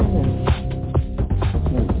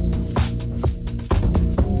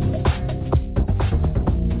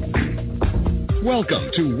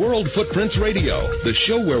Welcome to World Footprints Radio, the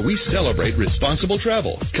show where we celebrate responsible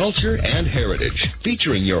travel, culture, and heritage.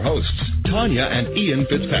 Featuring your hosts, Tanya and Ian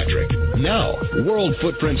Fitzpatrick. Now, World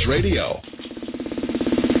Footprints Radio.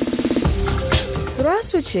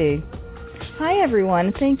 Здравствуйте. Hi,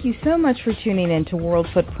 everyone. Thank you so much for tuning in to World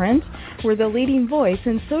Footprints. We're the leading voice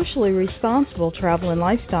in socially responsible travel and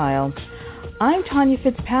lifestyle. I'm Tanya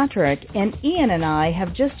Fitzpatrick, and Ian and I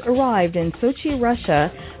have just arrived in Sochi,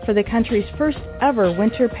 Russia, for the country's first ever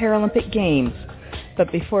Winter Paralympic Games.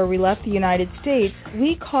 But before we left the United States,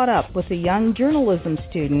 we caught up with a young journalism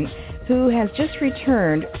student who has just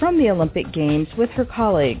returned from the Olympic Games with her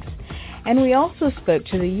colleagues. And we also spoke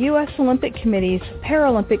to the U.S. Olympic Committee's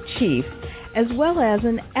Paralympic chief, as well as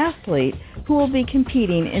an athlete who will be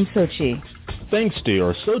competing in Sochi. Thanks,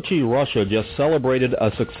 dear. Sochi, Russia just celebrated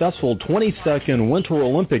a successful 22nd Winter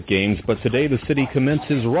Olympic Games, but today the city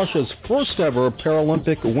commences Russia's first ever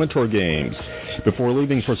Paralympic Winter Games. Before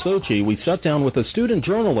leaving for Sochi, we sat down with a student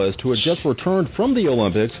journalist who had just returned from the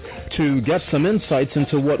Olympics to get some insights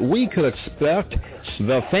into what we could expect.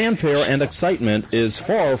 The fanfare and excitement is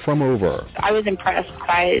far from over. I was impressed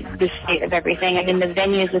by the state of everything. I mean, the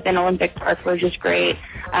venues within Olympic Park were just great.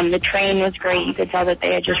 The train was great. You could tell that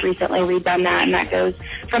they had just recently redone that, and that goes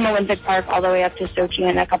from Olympic Park all the way up to Sochi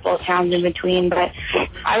and a couple of towns in between. But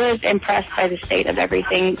I was impressed by the state of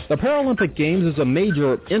everything. The Paralympic Games is a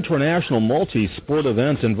major international multi-sport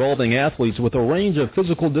event involving athletes with a range of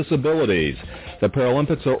physical disabilities. The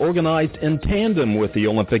Paralympics are organized in tandem with the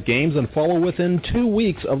Olympic Games and follow within 2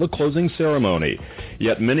 weeks of the closing ceremony.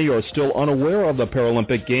 Yet many are still unaware of the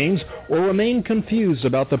Paralympic Games or remain confused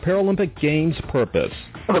about the Paralympic Games' purpose.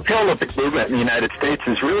 Well, the Paralympic movement in the United States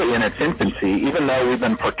is really in its infancy, even though we've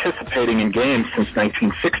been participating in games since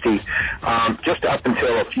 1960. Just up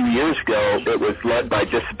until a few years ago, it was led by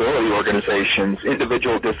disability organizations,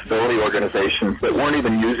 individual disability organizations that weren't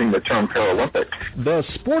even using the term Paralympics. The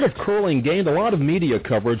sport of curling gained a lot of media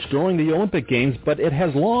coverage during the Olympic Games, but it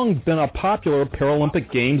has long been a popular Paralympic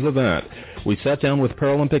Games event. We sat down with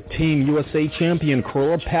Paralympic Team USA champion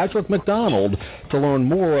curler Patrick McDonald to learn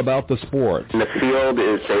more about the sport. The field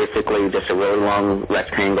is basically just a really long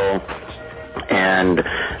rectangle, and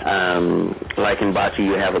like in bocce,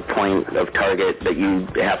 you have a point of target that you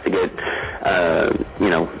have to get,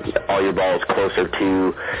 all your balls closer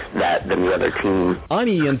to that than the other team. I'm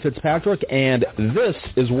Ian Fitzpatrick, and this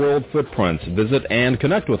is World Footprints. Visit and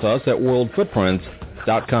connect with us at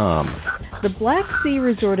worldfootprints.com. The Black Sea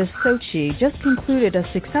resort of Sochi just concluded a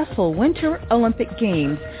successful Winter Olympic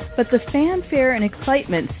Games, but the fanfare and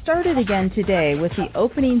excitement started again today with the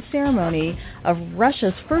opening ceremony of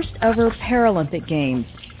Russia's first ever Paralympic Games.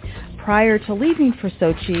 Prior to leaving for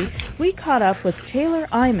Sochi, we caught up with Taylor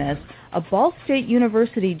Imus, a Ball State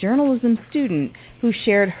University journalism student who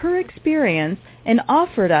shared her experience and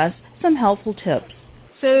offered us some helpful tips.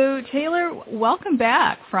 So, Taylor, welcome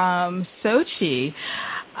back from Sochi.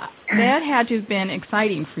 That had to have been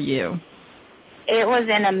exciting for you. It was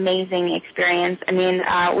an amazing experience. I mean,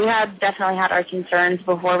 we had definitely had our concerns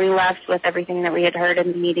before we left with everything that we had heard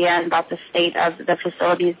in the media and about the state of the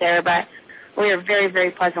facilities there, but we were very,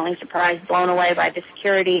 very pleasantly surprised, blown away by the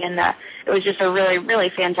security, and it was just a really,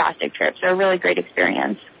 really fantastic trip, so a really great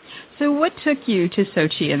experience. So what took you to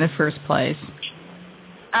Sochi in the first place?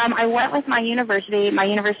 I went with my university. My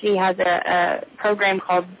university has a program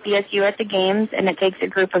called BSU at the Games, and it takes a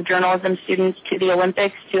group of journalism students to the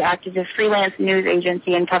Olympics to act as a freelance news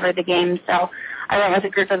agency and cover the Games. So I went with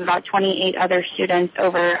a group of about 28 other students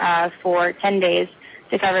over for 10 days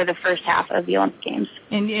to cover the first half of the Olympic Games.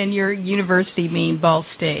 And your university mean Ball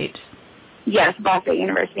State? Yes, Ball State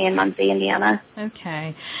University in Muncie, Indiana.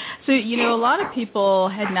 Okay. So, a lot of people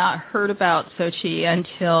had not heard about Sochi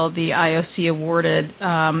until the IOC awarded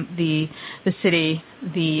the city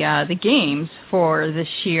the games for this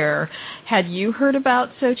year. Had you heard about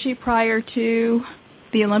Sochi prior to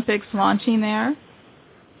the Olympics launching there?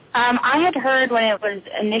 I had heard when it was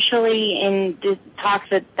initially in the talks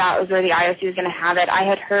that was where the IOC was going to have it. I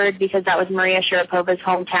had heard because that was Maria Sharapova's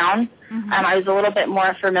hometown. Mm-hmm. I was a little bit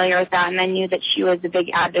more familiar with that, and I knew that she was a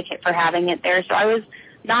big advocate for having it there. So I was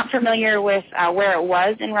not familiar with where it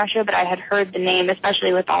was in Russia, but I had heard the name,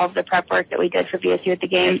 especially with all of the prep work that we did for BSU at the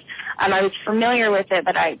Games. I was familiar with it,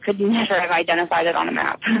 but I could never have identified it on a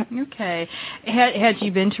map. Okay. Had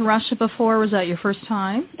you been to Russia before? Was that your first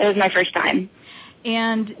time? It was my first time.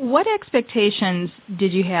 And what expectations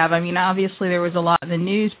did you have? I mean, obviously there was a lot in the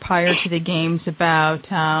news prior to the Games about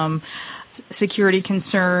security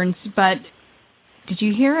concerns, but did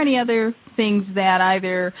you hear any other things that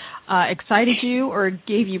either excited you or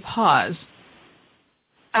gave you pause?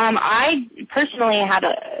 I personally had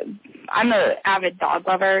I'm an avid dog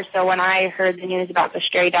lover, so when I heard the news about the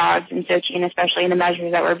stray dogs in Sochi, and especially the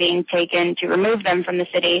measures that were being taken to remove them from the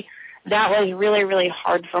city, that was really, really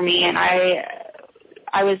hard for me, and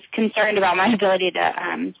I was concerned about my ability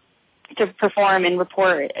to perform and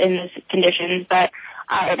report in these conditions, but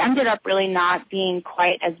it ended up really not being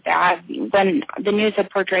quite as bad. When the news had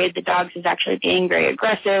portrayed the dogs as actually being very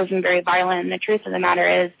aggressive and very violent, and the truth of the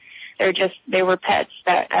matter is they were pets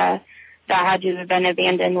that had to have been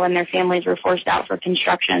abandoned when their families were forced out for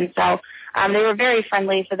construction. So they were very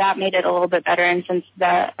friendly, so that made it a little bit better. And since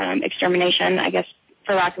the extermination, I guess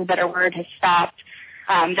for lack of a better word, has stopped,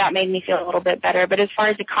 that made me feel a little bit better. But as far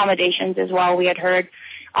as accommodations as well, we had heard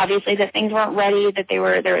obviously that things weren't ready, that there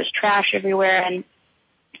was trash everywhere. And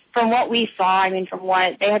from what we saw, from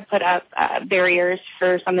what they had put up barriers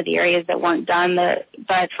for some of the areas that weren't done.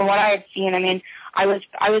 But from what I had seen, I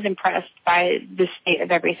was impressed by the state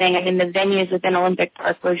of everything. The venues within Olympic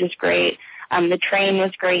Park were just great. The train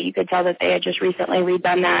was great. You could tell that they had just recently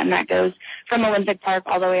redone that, and that goes from Olympic Park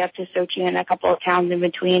all the way up to Sochi and a couple of towns in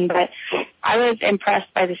between. But I was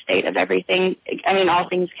impressed by the state of everything. All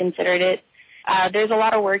things considered. There's a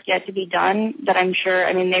lot of work yet to be done that I'm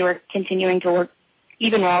sure. They were continuing to work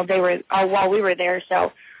even while we were there.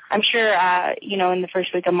 So I'm sure, in the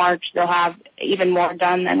first week of March, they'll have even more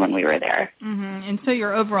done than when we were there. Mm-hmm. And so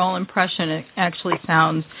your overall impression actually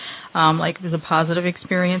sounds like it was a positive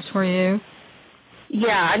experience for you?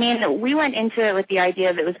 Yeah, we went into it with the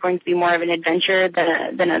idea that it was going to be more of an adventure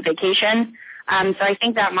than a vacation. So I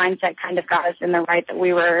think that mindset kind of got us in the right, that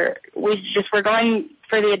we were going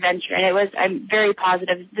for the adventure, and it was very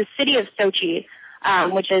positive. The city of Sochi,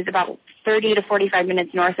 which is about 30 to 45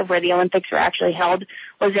 minutes north of where the Olympics were actually held,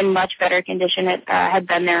 was in much better condition. It had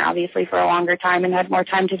been there, obviously, for a longer time and had more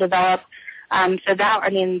time to develop. So that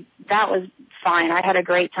was fine. I had a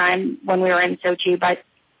great time when we were in Sochi, but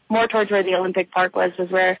more towards where the Olympic Park was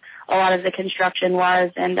where a lot of the construction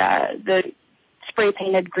was, and the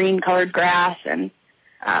spray-painted green-colored grass and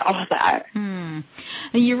all of that.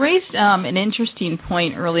 You raised an interesting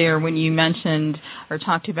point earlier when you mentioned or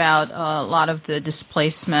talked about a lot of the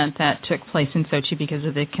displacement that took place in Sochi because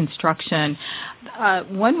of the construction.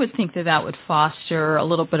 One would think that would foster a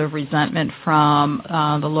little bit of resentment from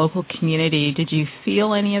the local community. Did you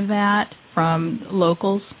feel any of that from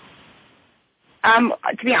locals?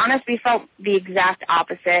 To be honest, we felt the exact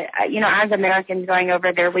opposite. As Americans going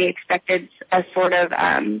over there, we expected a sort of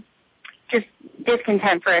just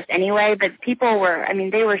discontent for us anyway, but people were,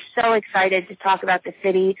 they were so excited to talk about the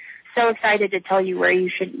city, so excited to tell you where you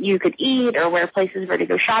could eat or where places were to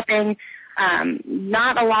go shopping.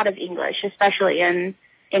 Not a lot of English, especially in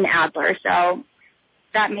Adler, so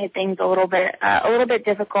that made things a little bit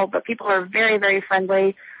difficult, but people were very, very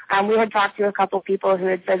friendly. We had talked to a couple people who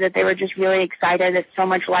had said that they were just really excited that so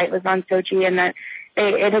much light was on Sochi, and that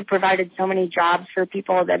it had provided so many jobs for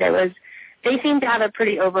people that they seemed to have a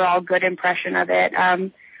pretty overall good impression of it.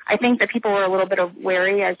 I think that people were a little bit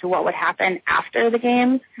wary as to what would happen after the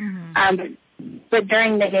games. Mm-hmm. But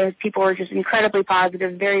during the games, people were just incredibly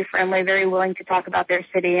positive, very friendly, very willing to talk about their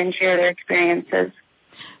city and share their experiences.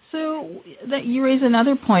 So that you raise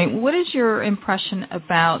another point. What is your impression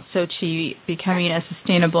about Sochi becoming a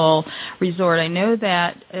sustainable resort? I know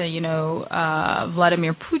that,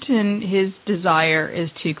 Vladimir Putin, his desire is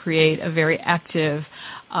to create a very active,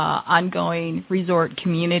 ongoing resort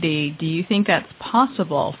community. Do you think that's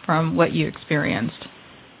possible from what you experienced?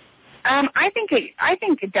 I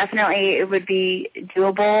think definitely it would be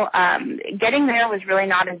doable. Getting there was really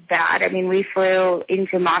not as bad. We flew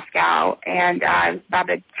into Moscow, and about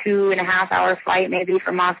a 2.5-hour flight maybe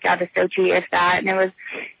from Moscow to Sochi, if that. And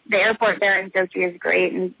the airport there in Sochi is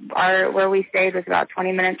great, and where we stayed was about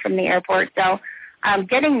 20 minutes from the airport. So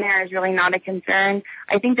getting there is really not a concern.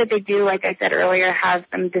 I think that they do, like I said earlier, have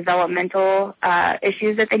some developmental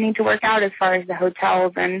issues that they need to work out as far as the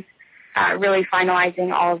hotels and really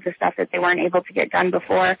finalizing all of the stuff that they weren't able to get done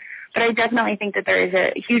before. But I definitely think that there is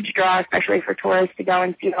a huge draw, especially for tourists, to go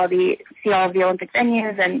and see all of the Olympic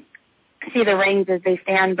venues and see the rings as they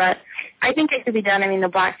stand. But I think it could be done. The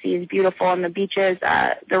Black Sea is beautiful, and the beaches,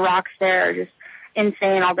 the rocks there are just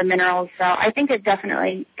insane, all the minerals. So I think it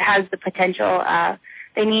definitely has the potential.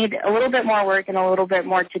 They need a little bit more work and a little bit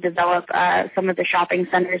more to develop some of the shopping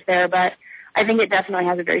centers there, but I think it definitely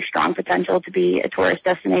has a very strong potential to be a tourist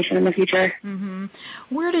destination in the future. Mm-hmm.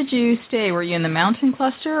 Where did you stay? Were you in the mountain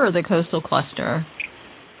cluster or the coastal cluster?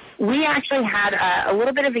 We actually had a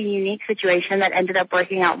little bit of a unique situation that ended up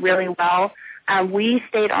working out really well. We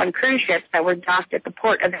stayed on cruise ships that were docked at the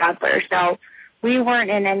port of Adler, so we weren't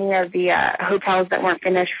in any of the hotels that weren't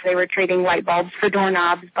finished. They were trading light bulbs for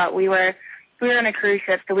doorknobs, but we were we were on a cruise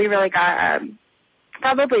ship, so we really got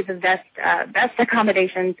probably the best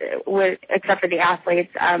accommodations, except for the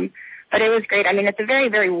athletes. But it was great. I mean, it's a very,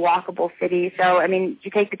 very walkable city. So, I mean,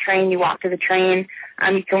 you take the train, you walk to the train.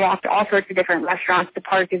 You can walk to all sorts of different restaurants. The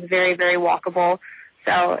park is very, very walkable.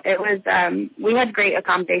 So it was. We had great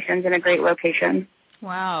accommodations and a great location.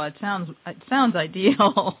 Wow, it sounds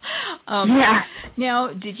ideal. Yeah. Now,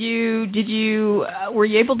 were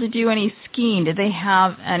you able to do any skiing? Did they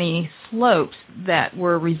have any slopes that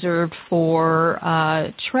were reserved for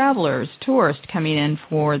travelers, tourists coming in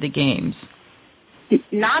for the games?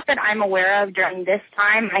 Not that I'm aware of during this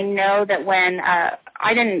time. I know that when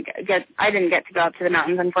I didn't get to go up to the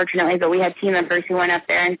mountains, unfortunately, but we had team members who went up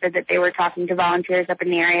there and said that they were talking to volunteers up in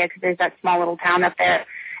the area because there's that small little town up there.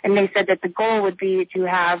 And they said that the goal would be to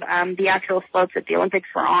have the actual slopes that the Olympics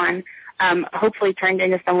were on hopefully turned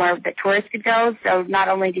into somewhere that tourists could go. So not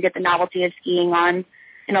only do you get the novelty of skiing on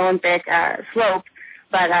an Olympic slope,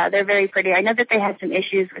 but they're very pretty. I know that they had some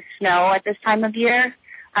issues with snow at this time of year,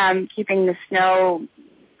 keeping the snow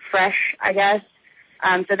fresh, I guess.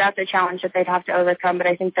 So that's a challenge that they'd have to overcome, but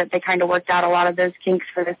I think that they kind of worked out a lot of those kinks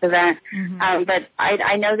for this event. Mm-hmm. But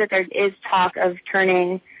I know that there is talk of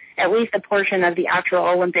turning at least a portion of the actual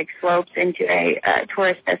Olympic slopes into a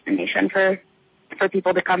tourist destination for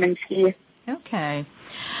people to come and ski. Okay.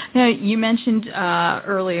 Now, you mentioned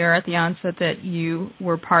earlier at the onset that you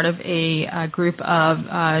were part of a group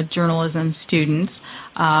of journalism students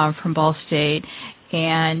from Ball State,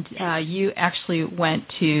 and you actually went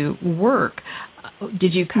to work.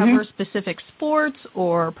 Did you cover specific sports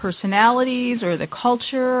or personalities or the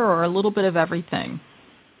culture or a little bit of everything?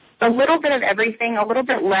 A little bit of everything, a little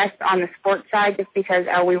bit less on the sports side just because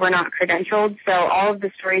we were not credentialed. So all of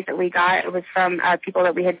the stories that we got was from people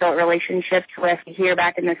that we had built relationships with here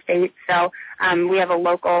back in the States. So we have a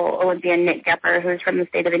local Olympian, Nick Gepper, who's from the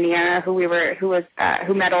state of Indiana, who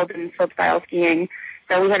medaled in slopestyle skiing.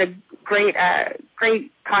 So we had a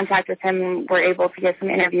great contact with him. We're able to get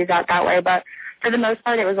some interviews out that way. But for the most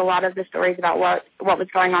part, it was a lot of the stories about what was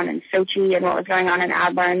going on in Sochi and what was going on in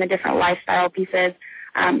Adler and the different lifestyle pieces.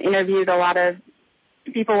 Interviewed a lot of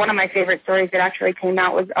people. One of my favorite stories that actually came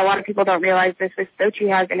out was a lot of people don't realize this, but Sochi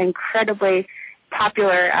has an incredibly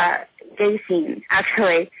popular gay scene,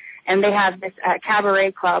 actually. And they have this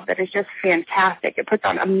cabaret club that is just fantastic. It puts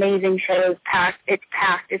on amazing shows. It's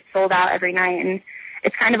packed. It's sold out every night. And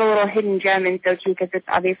it's kind of a little hidden gem in Sochi because it's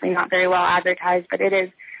obviously not very well advertised, but it is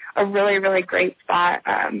a really, really great spot.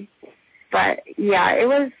 But, yeah, it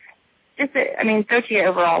was just, Sochi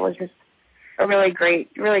overall was just a really great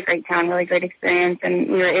town, really great experience,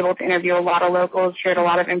 and we were able to interview a lot of locals, shared a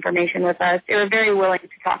lot of information with us. They were very willing to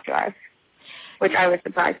talk to us, which I was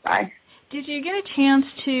surprised by. Did you get a chance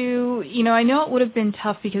to, I know it would have been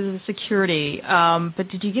tough because of the security, but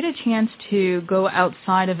did you get a chance to go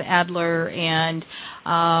outside of Adler and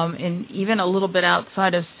even a little bit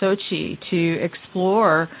outside of Sochi to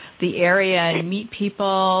explore the area and meet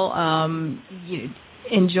people,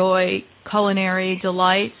 enjoy culinary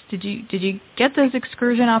delights? Did you get those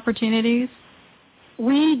excursion opportunities?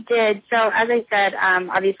 We did. So as I said,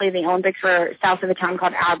 obviously the Olympics were south of a town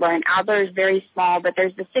called Adler, and Adler is very small, but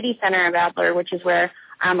there's the city center of Adler, which is where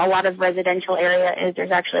a lot of residential area is.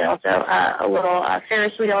 There's actually also a little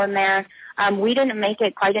Ferris wheel in there. We didn't make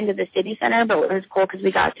it quite into the city center, but it was cool because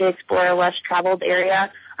we got to explore a less traveled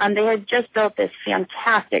area. They had just built this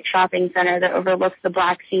fantastic shopping center that overlooks the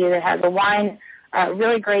Black Sea that has a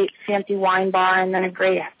really great fancy wine bar, and then a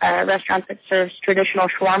great restaurant that serves traditional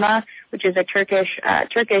shawarma, which is a Turkish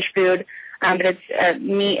food, but it's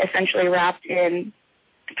meat essentially wrapped in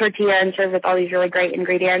tortilla and served with all these really great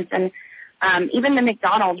ingredients. And even the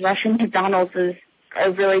McDonald's, Russian McDonald's, is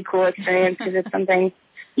a really cool experience because it's something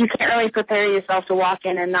you can't really prepare yourself to walk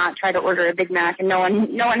in and not try to order a Big Mac, and no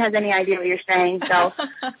one has any idea what you're saying. So.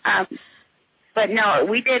 But no,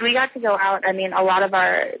 we did. We got to go out. I mean, a lot of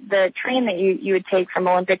the train that you would take from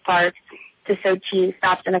Olympic Park to Sochi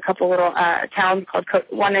stops in a couple little towns called,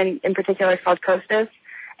 one in particular is called Kostas,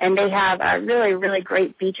 and they have really, really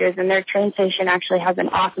great beaches, and their train station actually has an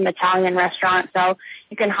awesome Italian restaurant, so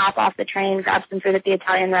you can hop off the train, grab some food at the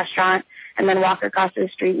Italian restaurant, and then walk across the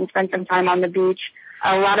street and spend some time on the beach.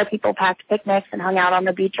 A lot of people packed picnics and hung out on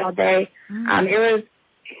the beach all day.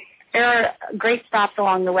 There are great stops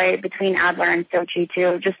along the way between Adler and Sochi,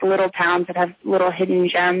 too, just little towns that have little hidden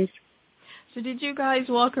gems. So did you guys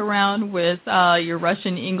walk around with your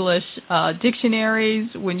Russian-English dictionaries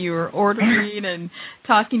when you were ordering and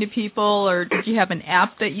talking to people, or did you have an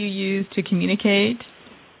app that you used to communicate?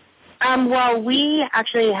 Well, we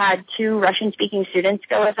actually had 2 Russian-speaking students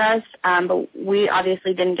go with us, but we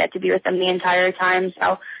obviously didn't get to be with them the entire time.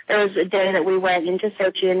 So there was a day that we went into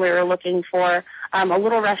Sochi and we were looking for a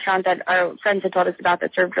little restaurant that our friends had told us about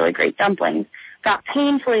that served really great dumplings. Got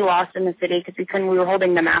painfully lost in the city because we were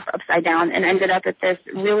holding the map upside down, and ended up at this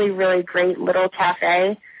really, really great little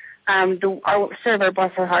cafe. Our server,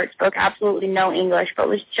 bless her heart, spoke absolutely no English, but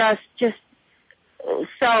was just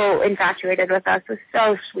so infatuated with us. Was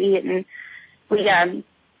so sweet, and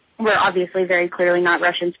we're obviously very clearly not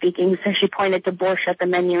Russian speaking, so she pointed to borscht at the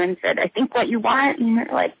menu and said, "I think what you want," and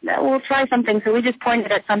we're like, "No, we'll try something." So we just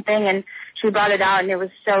pointed at something, and she brought it out, and it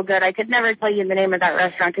was so good. I could never tell you the name of that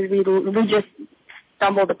restaurant because we just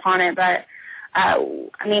stumbled upon it, but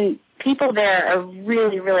I mean, people there are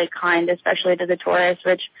really, really kind, especially to the tourists,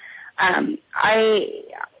 which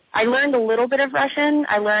I learned a little bit of Russian.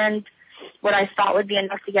 I learned what I thought would be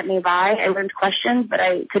enough to get me by. I learned questions, but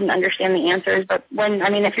I couldn't understand the answers. But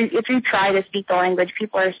if you try to speak the language,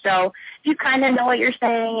 people are if you kind of know what you're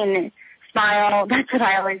saying and smile, that's what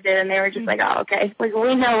I always did. And they were just like, "Oh, okay,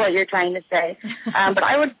 we know what you're trying to say." But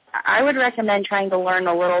I would recommend trying to learn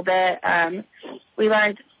a little bit. We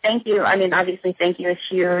learned thank you. I mean, obviously thank you is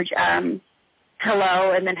huge.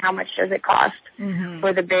 Hello, and then how much does it cost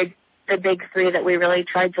for the big three that we really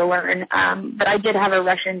tried to learn. But I did have a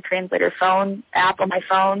Russian translator phone app on my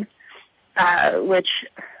phone, which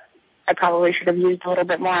I probably should have used a little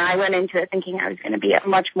bit more. I went into it thinking I was going to be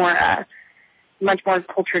much more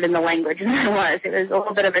cultured in the language than I was. It was a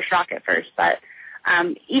little bit of a shock at first, but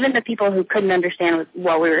even the people who couldn't understand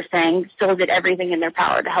what we were saying still did everything in their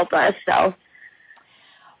power to help us. So.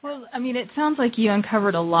 Well, I mean, it sounds like you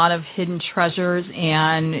uncovered a lot of hidden treasures,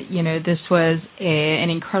 and, this was an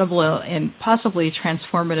incredible and possibly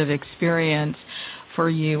transformative experience for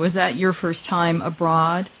you. Was that your first time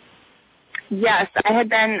abroad? Yes, I had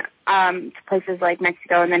been to places like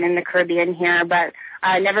Mexico and then in the Caribbean here, but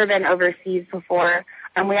I'd never been overseas before.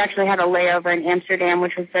 We actually had a layover in Amsterdam,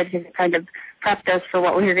 which was good because it kind of prepped us for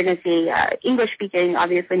what we were going to see. English speaking,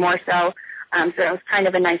 obviously, more so. So it was kind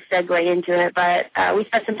of a nice segue into it. But we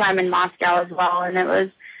spent some time in Moscow as well, and it was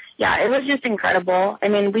just incredible. I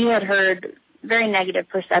mean, we had heard very negative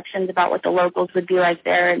perceptions about what the locals would be like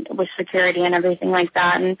there and with security and everything like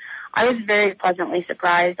that, and I was very pleasantly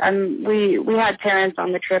surprised. We had parents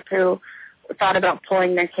on the trip who thought about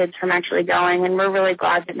pulling their kids from actually going, and we're really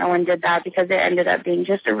glad that no one did that because it ended up being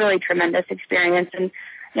just a really tremendous experience. And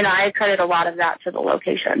I credit a lot of that to the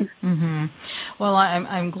location. Mm-hmm. Well,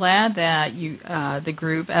 I'm glad that you, the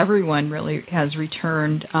group, everyone really has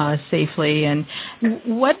returned safely. And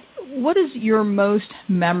what is your most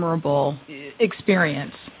memorable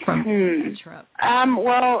experience from the trip?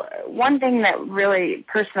 Well, one thing that really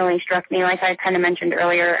personally struck me, like I kind of mentioned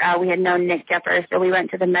earlier, we had known Nick Gepper, so we went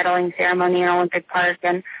to the medalling ceremony in Olympic Park,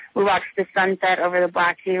 and we watched the sunset over the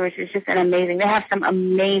Black Sea, which is just amazing. They have some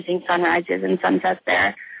amazing sunrises and sunsets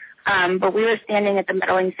there. But we were standing at the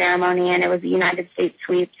medalling ceremony, and it was the United States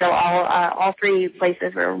sweep, so all three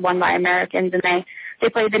places were won by Americans, and they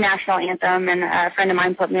played the national anthem, and a friend of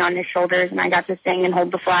mine put me on his shoulders, and I got to sing and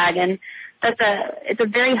hold the flag, and it's a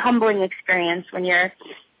very humbling experience when you're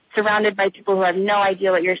surrounded by people who have no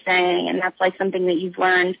idea what you're saying, and that's like something that you've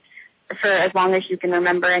learned for as long as you can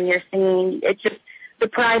remember, and you're singing. It's just the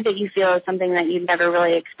pride that you feel is something that you'd never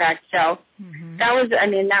really expect. So that was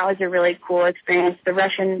a really cool experience. The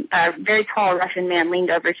very tall Russian man leaned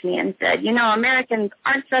over to me and said, Americans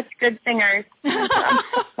aren't such good singers. I'm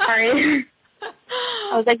sorry.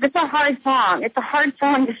 I was like, "This is a hard song. It's a hard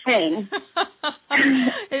song to sing."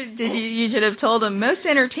 You should have told him most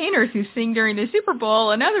entertainers who sing during the Super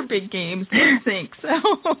Bowl and other big games don't sing.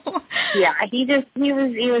 So yeah, he was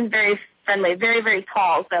very friendly, very, very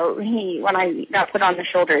tall. So when I got put on the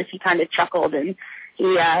shoulders, he kind of chuckled, and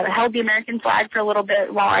he held the American flag for a little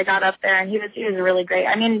bit while I got up there, and he was really great.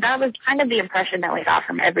 I mean, that was kind of the impression that we got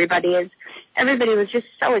from everybody is everybody was just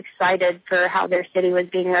so excited for how their city was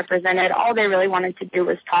being represented. All they really wanted to do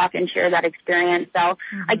was talk and share that experience. So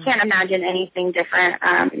I can't imagine anything different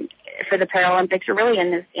for the Paralympics or really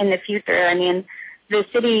in the future. I mean, the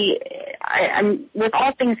city, I'm with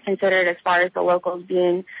all things considered, as far as the locals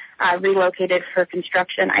being relocated for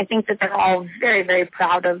construction, I think that they're all very, very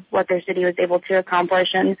proud of what their city was able to accomplish,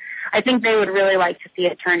 and I think they would really like to see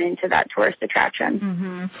it turn into that tourist attraction.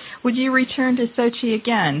 Mm-hmm. Would you return to Sochi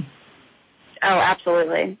again? Oh,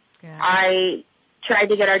 absolutely. Yeah. I tried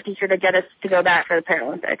to get our teacher to get us to go back for the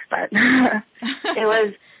Paralympics, but it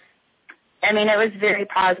was very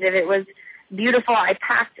positive. It was beautiful. I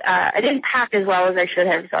didn't pack as well as I should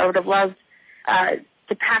have, so I would have loved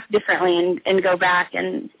to pack differently and go back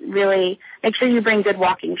and really make sure you bring good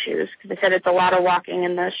walking shoes, because I said it's a lot of walking,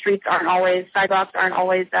 and the sidewalks aren't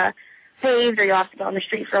always paved or you'll have to go on the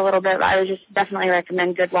street for a little bit. I would just definitely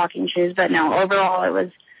recommend good walking shoes. But no, overall it was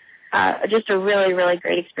just a really, really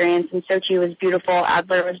great experience. And Sochi was beautiful.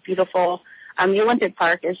 Adler was beautiful. The Olympic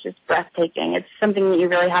Park is just breathtaking. It's something that you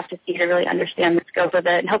really have to see to really understand the scope of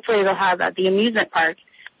it. And hopefully they'll have the amusement park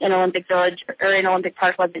in Olympic Village or in Olympic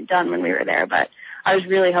Park wasn't done when we were there, but I was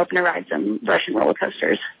really hoping to ride some Russian roller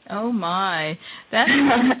coasters. Oh, my. That's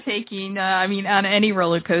kind of taking, on any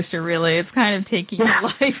roller coaster, really. It's kind of taking your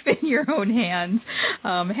life in your own hands.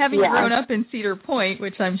 Having grown up in Cedar Point,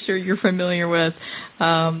 which I'm sure you're familiar with.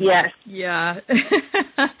 Yes. Yeah.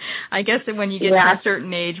 I guess that when you get to a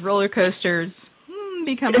certain age, roller coasters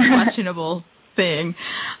become a questionable thing.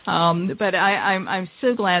 But I'm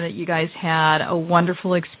so glad that you guys had a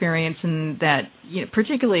wonderful experience, and that,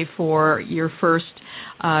 particularly for your first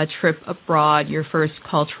trip abroad, your first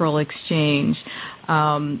cultural exchange.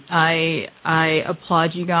 I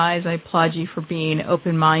applaud you guys. I applaud you for being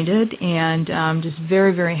open-minded, and I'm just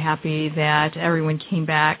very, very happy that everyone came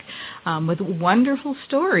back with wonderful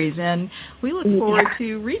stories, and we look forward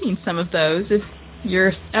to reading some of those if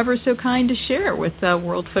you're ever so kind to share with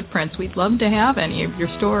World Footprints. We'd love to have any of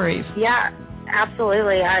your stories. Yeah,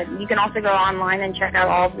 absolutely. You can also go online and check out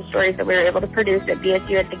all of the stories that we were able to produce at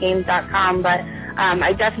bsuatthegames.com. But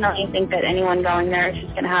I definitely think that anyone going there is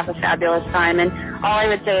just going to have a fabulous time. And all I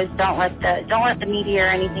would say is don't let the media or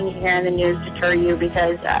anything you hear in the news deter you,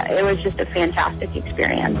 because it was just a fantastic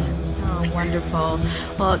experience. Oh, wonderful.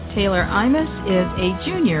 Well, Taylor Imus is a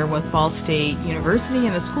junior with Ball State University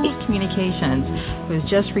in the School of Communications, who has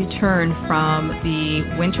just returned from the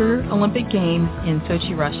Winter Olympic Games in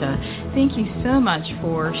Sochi, Russia. Thank you so much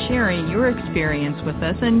for sharing your experience with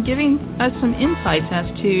us and giving us some insights as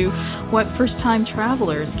to what first-time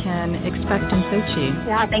travelers can expect in Sochi.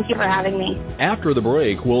 Yeah, thank you for having me. After the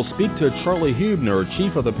break, we'll speak to Charlie Hubner,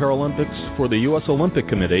 Chief of the Paralympics for the U.S. Olympic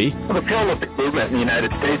Committee. Well, the Paralympic movement in the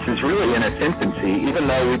United States is really in its infancy, even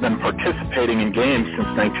though we've been participating in games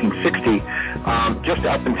since 1960. Just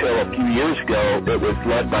up until a few years ago, it was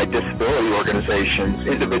led by disability organizations,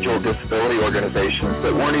 individual disability organizations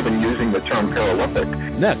that weren't even using the term Paralympic.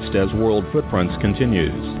 Next, as World Footprints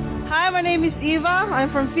continues. Hi, my name is Eva.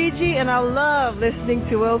 I'm from Fiji, and I love listening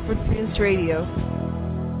to World Footprints Radio.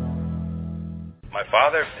 My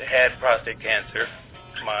father had prostate cancer.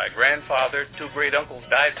 My grandfather, 2 great-uncles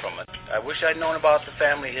died from it. I wish I'd known about the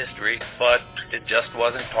family history, but it just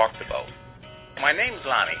wasn't talked about. My name's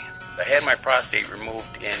Lonnie. I had my prostate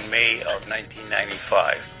removed in May of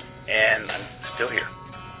 1995, and I'm still here.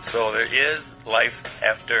 So there is life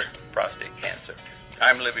after prostate cancer.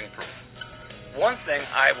 I'm living proof. One thing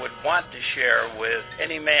I would want to share with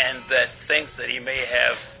any man that thinks that he may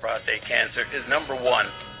have prostate cancer is, number 1,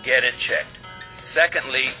 get it checked.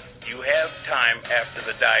 Secondly, you have time after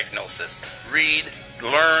the diagnosis. Read,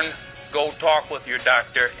 learn, go talk with your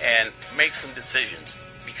doctor, and make some decisions.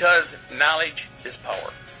 Because knowledge is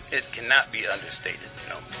power. It cannot be understated,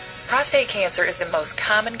 Prostate cancer is the most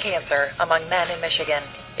common cancer among men in Michigan.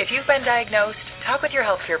 If you've been diagnosed, talk with your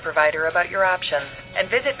healthcare provider about your options and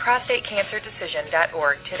visit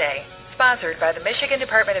prostatecancerdecision.org today. Sponsored by the Michigan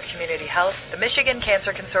Department of Community Health, the Michigan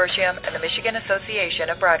Cancer Consortium, and the Michigan Association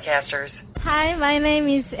of Broadcasters. Hi, my name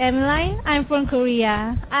is Emily. I'm from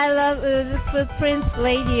Korea. I love the Footprints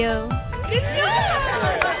Radio.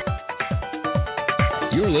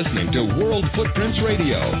 You're listening to World Footprints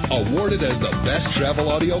Radio, awarded as the best travel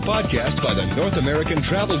audio podcast by the North American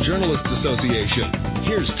Travel Journalists Association.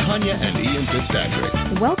 Here's Tanya and Ian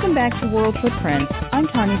Fitzpatrick. Welcome back to World Footprints. I'm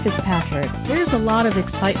Tanya Fitzpatrick. There's a lot of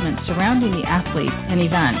excitement surrounding the athletes and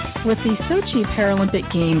events. With the Sochi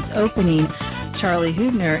Paralympic Games opening, Charlie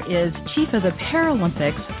Hubner is Chief of the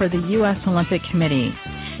Paralympics for the U.S. Olympic Committee.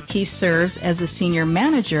 He serves as the Senior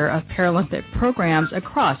Manager of Paralympic programs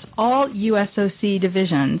across all USOC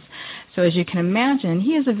divisions. So as you can imagine,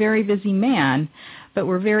 he is a very busy man, but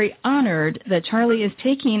we're very honored that Charlie is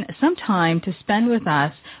taking some time to spend with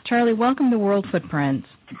us. Charlie, welcome to World Footprints.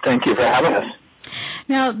 Thank you for having us.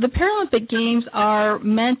 Now, the Paralympic Games are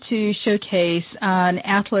meant to showcase an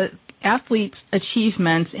athletes'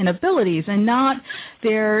 achievements and abilities and not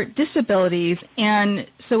their disabilities. And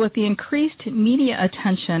so with the increased media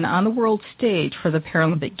attention on the world stage for the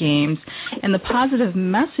Paralympic Games and the positive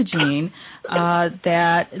messaging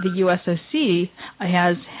that the USOC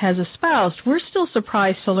has espoused, we're still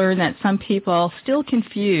surprised to learn that some people still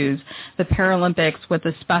confuse the Paralympics with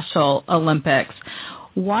the Special Olympics.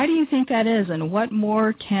 Why do you think that is, and what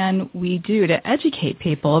more can we do to educate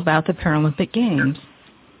people about the Paralympic Games?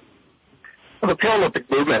 Well, the Paralympic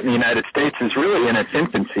movement in the United States is really in its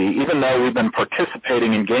infancy, even though we've been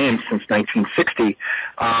participating in games since 1960.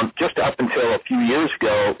 Just up until a few years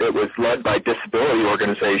ago, it was led by disability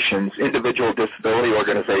organizations, individual disability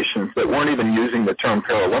organizations that weren't even using the term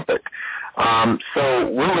Paralympic.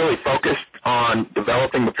 So we're really focused on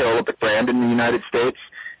developing the Paralympic brand in the United States.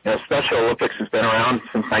 Special Olympics has been around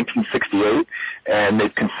since 1968, and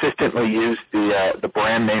they've consistently used the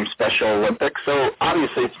brand name Special Olympics, so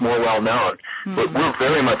obviously it's more well-known. Mm-hmm. But we're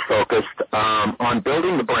very much focused on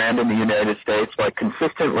building the brand in the United States by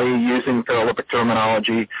consistently using Paralympic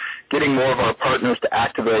terminology, getting more of our partners to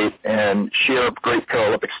activate and share great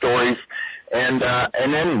Paralympic stories, and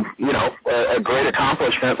then, a great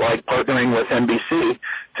accomplishment like partnering with NBC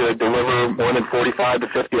to deliver more than 45 to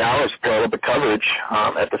 50 hours of Paralympic coverage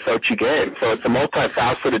at the Sochi Games. So it's a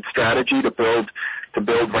multifaceted strategy to build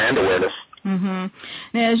brand awareness. Mm-hmm.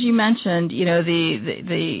 Now, as you mentioned,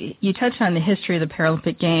 you touched on the history of the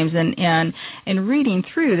Paralympic Games, and reading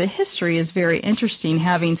through the history is very interesting,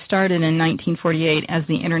 having started in 1948 as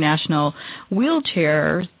the International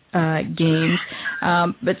Wheelchair Games,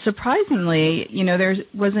 but surprisingly, there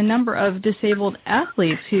was a number of disabled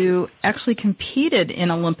athletes who actually competed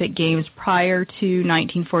in Olympic Games prior to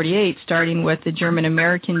 1948, starting with the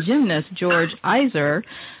German-American gymnast George Iser,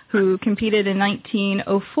 who competed in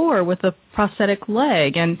 1904 with a prosthetic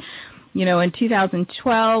leg. And, in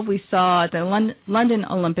 2012, we saw at the London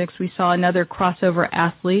Olympics, we saw another crossover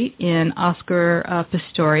athlete in Oscar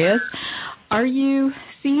Pistorius. Are you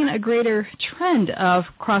seeing a greater trend of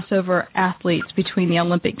crossover athletes between the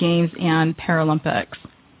Olympic Games and Paralympics?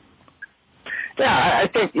 Yeah, I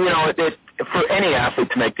think, for any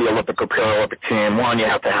athlete to make the Olympic or Paralympic team, one, you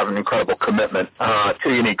have to have an incredible commitment.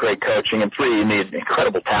 Two, you need great coaching. And three, you need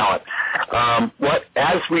incredible talent.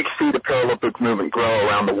 As we see the Paralympic movement grow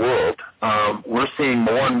around the world, we're seeing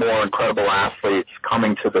more and more incredible athletes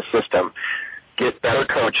coming to the system, get better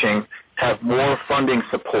coaching, have more funding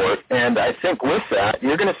support, and I think with that,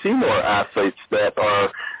 you're going to see more athletes that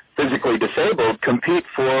are physically disabled compete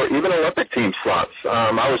for even Olympic team slots.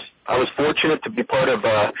 I was fortunate to be part of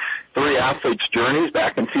 3 athletes' journeys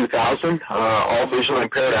back in 2000, all visually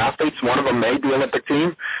impaired athletes. One of them made the Olympic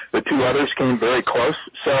team. The 2 others came very close.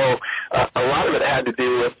 So a lot of it had to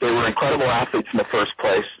do with they were incredible athletes in the first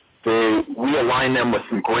place. We aligned them with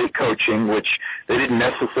some great coaching, which they didn't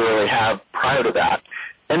necessarily have prior to that.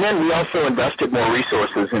 And then we also invested more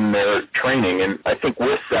resources in their training, and I think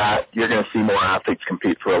with that, you're going to see more athletes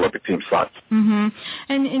compete for Olympic team slots. Mm-hmm.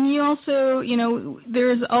 And you also,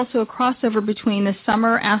 there's also a crossover between the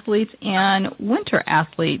summer athletes and winter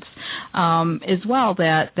athletes as well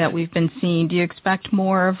that we've been seeing. Do you expect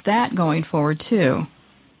more of that going forward, too?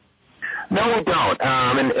 No, we don't.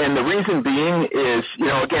 And the reason being is,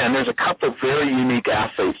 again, there's a couple of very unique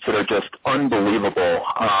athletes that are just unbelievable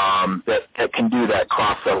that can do that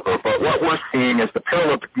crossover. But what we're seeing as the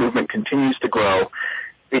Paralympic movement continues to grow,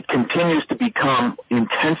 it continues to become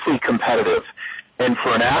intensely competitive. And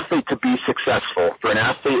for an athlete to be successful, and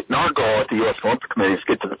our goal at the U.S. Olympic Committee is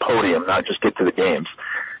to get to the podium, not just get to the games.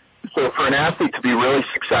 So for an athlete to be really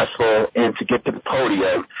successful and to get to the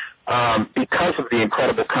podium, because of the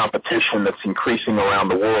incredible competition that's increasing around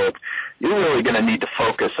the world, you're really going to need to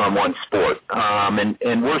focus on one sport.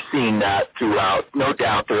 And we're seeing that throughout. No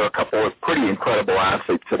doubt there are a couple of pretty incredible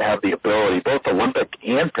athletes that have the ability, both Olympic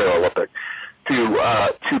and Paralympic,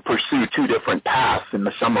 to pursue 2 different paths in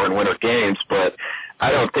the summer and winter games, but I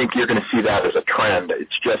don't think you're going to see that as a trend.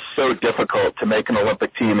 It's just so difficult to make an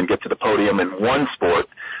Olympic team and get to the podium in one sport.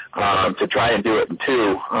 To try and do it in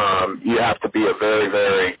 2, you have to be a very,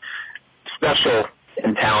 very special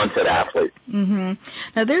and talented athlete. Mm-hmm.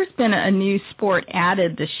 Now, there's been a new sport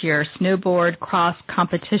added this year, snowboard cross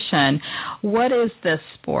competition. What is this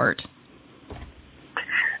sport?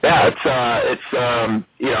 Yeah, it's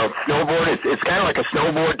snowboard. It's kind of like a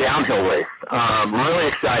snowboard downhill race. Really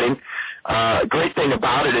exciting. Great thing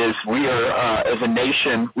about it is we are, as a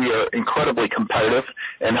nation, we are incredibly competitive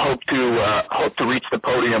and hope to reach the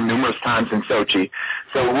podium numerous times in Sochi.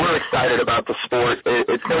 So we're excited about the sport.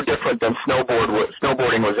 It's no different than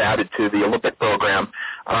snowboarding was added to the Olympic program.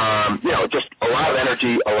 Just a lot of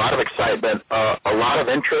energy, a lot of excitement, a lot of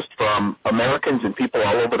interest from Americans and people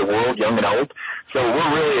all over the world, young and old. So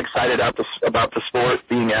we're really excited about the sport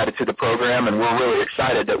being added to the program, and we're really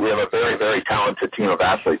excited that we have a very, very talented team of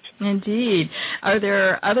athletes. Indeed. Are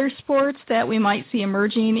there other sports that we might see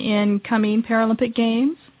emerging in coming Paralympic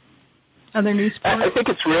Games? Other new sports? I think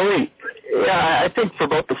it's really, Yeah, I think for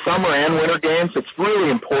both the summer and winter games, it's really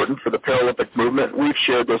important for the Paralympic movement. We've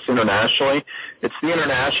shared this internationally. It's the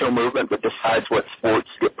international movement that decides what sports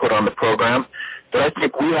get put on the program. But I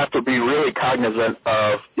think we have to be really cognizant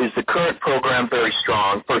of, is the current program very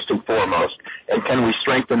strong, first and foremost, and can we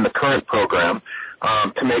strengthen the current program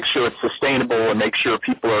to make sure it's sustainable and make sure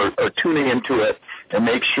people are tuning into it and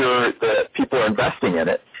make sure that people are investing in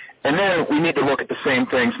it. And then we need to look at the same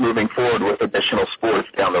things moving forward with additional sports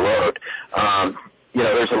down the road.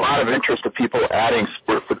 There's a lot of interest of people adding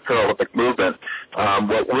sport for the Paralympic movement.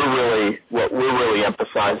 What we're really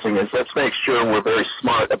emphasizing is let's make sure we're very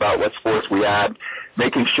smart about what sports we add,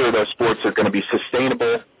 making sure those sports are going to be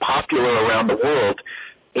sustainable, popular around the world,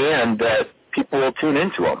 and that people will tune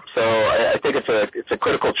into them. So I think it's a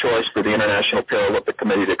critical choice for the International Paralympic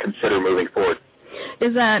Committee to consider moving forward.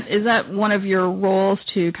 Is that one of your roles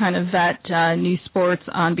to kind of vet new sports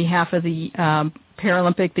on behalf of the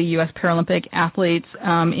the U.S. Paralympic athletes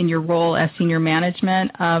in your role as senior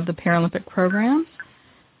management of the Paralympic programs?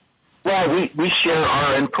 Well, we share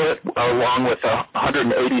our input along with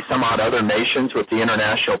 180 some odd other nations with the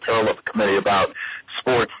International Paralympic Committee about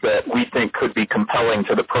sports that we think could be compelling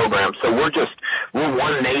to the program. So we're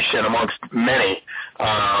one nation amongst many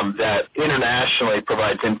that internationally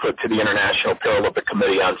provides input to the International Paralympic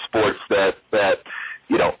Committee on sports that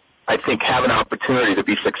I think have an opportunity to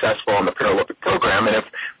be successful in the Paralympic program. And if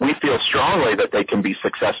we feel strongly that they can be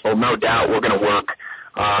successful, no doubt we're going to work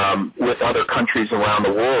with other countries around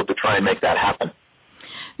the world to try and make that happen.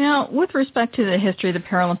 Now, with respect to the history of the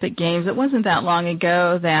Paralympic Games, it wasn't that long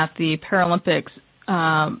ago that the Paralympics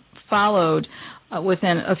followed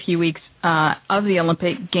within a few weeks of the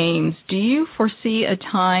Olympic Games. Do you foresee a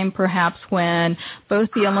time perhaps when both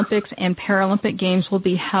the Olympics and Paralympic Games will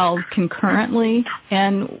be held concurrently,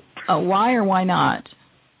 and why or why not?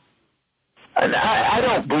 And I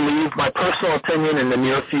don't believe, my personal opinion, in the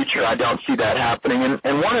near future, I don't see that happening.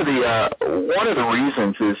 And one of the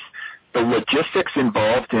reasons is the logistics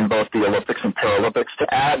involved in both the Olympics and Paralympics.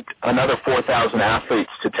 To add another 4,000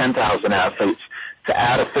 athletes to 10,000 athletes, to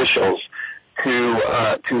add officials,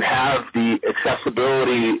 to have the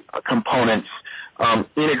accessibility components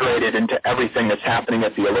integrated into everything that's happening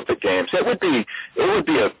at the Olympic Games. It would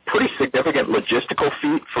be a pretty significant logistical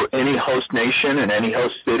feat for any host nation and any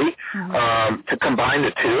host city to combine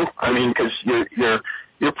the two. I mean, because you're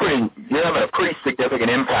having a pretty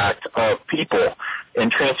significant impact of people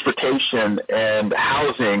and transportation and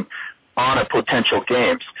housing on a potential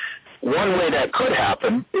games. One way that could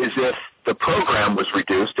happen is if the program was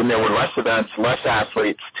reduced and there were less events, less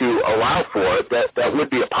athletes to allow for it, that would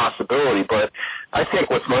be a possibility. But I think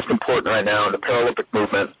what's most important right now in the Paralympic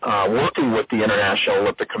movement, working with the International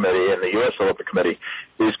Olympic Committee and the U.S. Olympic Committee,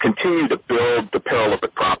 is continue to build the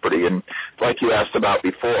Paralympic property. And like you asked about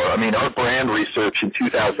before, I mean, our brand research in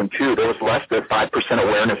 2002, there was less than 5%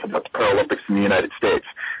 awareness about the Paralympics in the United States.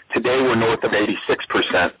 Today we're north of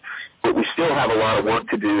 86%. But we still have a lot of work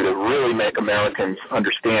to do to really make Americans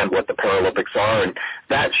understand what the Paralympics are, and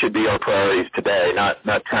that should be our priorities today,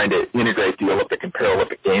 not trying to integrate the Olympic and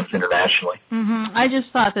Paralympic Games internationally. Mm-hmm. I just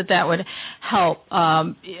thought that would help,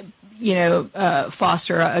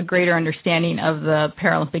 foster a greater understanding of the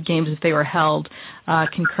Paralympic Games if they were held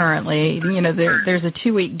concurrently. There's a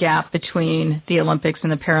 2-week gap between the Olympics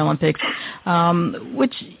and the Paralympics,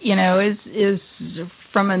 which, is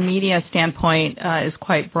from a media standpoint, is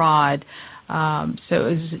quite broad. So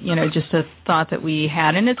it was, just a thought that we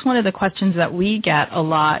had. And it's one of the questions that we get a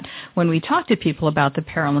lot when we talk to people about the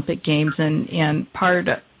Paralympic Games, and part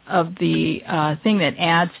of the thing that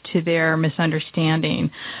adds to their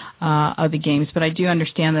misunderstanding of the Games. But I do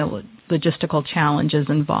understand the logistical challenges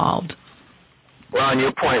involved. Well, on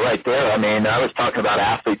your point right there, I mean, I was talking about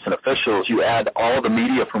athletes and officials. You add all the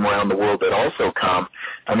media from around the world that also come.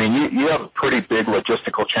 I mean, you have a pretty big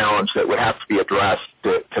logistical challenge that would have to be addressed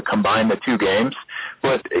to combine the two games.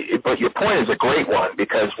 But your point is a great one,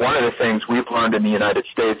 because one of the things we've learned in the United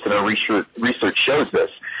States, and our research shows this,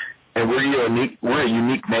 and we're a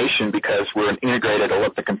unique nation because we're an integrated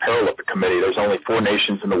Olympic and Paralympic committee. There's only 4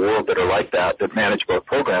 nations in the world that are like that manage both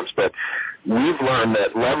programs. But we've learned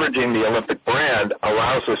that leveraging the Olympic brand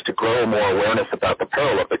allows us to grow more awareness about the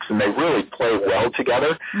Paralympics, and they really play well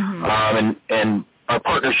together. Mm-hmm. And our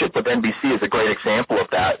partnership with NBC is a great example of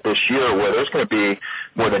that this year, where there's going to be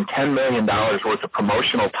more than $10 million worth of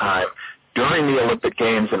promotional time during the Olympic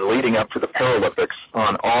Games and leading up to the Paralympics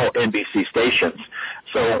on all NBC stations.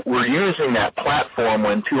 So we're using that platform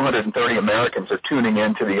when 230 Americans are tuning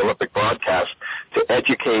into the Olympic broadcast to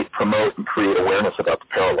educate, promote, and create awareness about the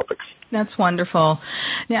Paralympics. That's wonderful.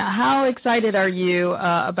 Now, how excited are you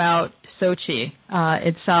about Sochi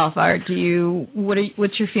itself.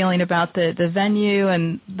 What's your feeling about the venue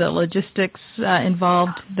and the logistics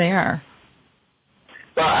involved there?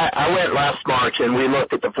 Well, I went last March, and we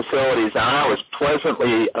looked at the facilities, and I was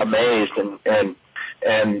pleasantly amazed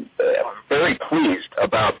and very pleased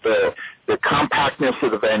about the compactness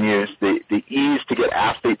of the venues, the ease to get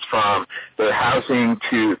athletes from their housing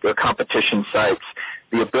to their competition sites,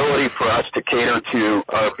 the ability for us to cater to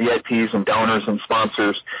our VIPs and donors and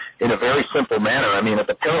sponsors in a very simple manner. I mean, at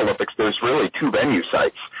the Paralympics, there's really 2 venue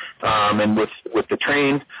sites, and with the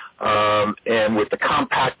train and with the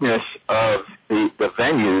compactness of the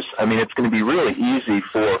venues, I mean, it's going to be really easy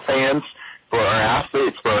for fans, for our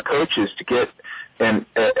athletes, for our coaches to get and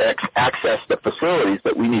access the facilities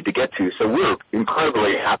that we need to get to. So we're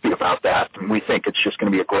incredibly happy about that, and we think it's just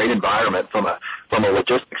going to be a great environment from a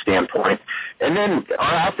logistics standpoint. And then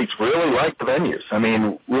our athletes really like the venues. I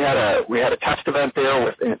mean, we had a test event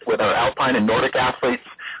there with our Alpine and Nordic athletes.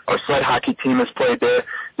 Our sled hockey team has played there.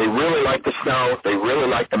 They really like the snow. They really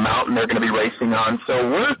like the mountain they're going to be racing on.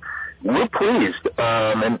 So we're pleased,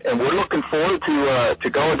 and we're looking forward to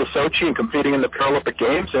going to Sochi and competing in the Paralympic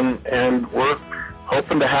Games, and we're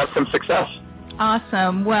hoping to have some success.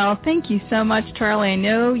 Awesome. Well, thank you so much, Charlie. I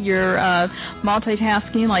know you're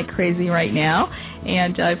multitasking like crazy right now,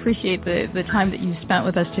 and I appreciate the time that you spent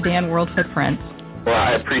with us today on World Footprints. Well,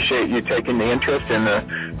 I appreciate you taking the interest,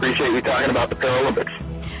 and appreciate you talking about the Paralympics.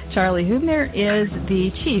 Charlie Hubner is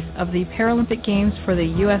the chief of the Paralympic Games for the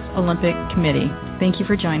U.S. Olympic Committee. Thank you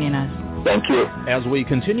for joining us. Thank you. As we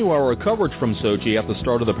continue our coverage from Sochi at the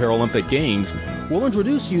start of the Paralympic Games, we'll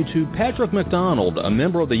introduce you to Patrick McDonald, a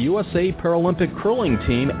member of the USA Paralympic curling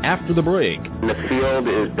team, after the break. The field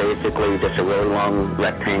is basically just a really long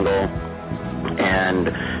rectangle, and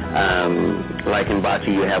like in bocce,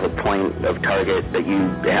 you have a point of target that you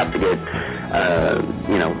have to get,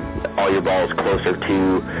 all your balls closer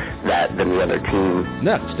to that than the other team.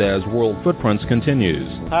 Next, as World Footprints continues.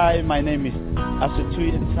 Hi, my name is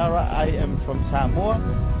Asutui Nsara. I am from Samoa,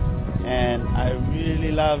 and I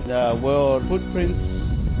really love the World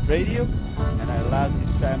Footprints radio, and I love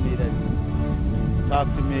this family that talk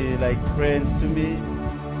to me like friends to me.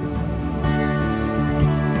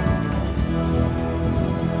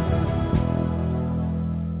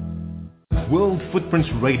 World Footprints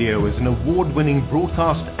Radio is an award-winning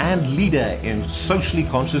broadcast and leader in socially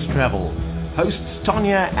conscious travel. Hosts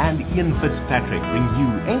Tanya and Ian Fitzpatrick bring you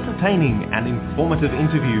entertaining and informative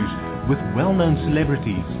interviews with well-known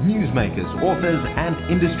celebrities, newsmakers, authors, and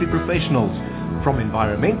industry professionals, from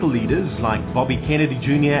environmental leaders like Bobby Kennedy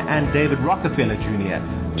Jr. and David Rockefeller Jr.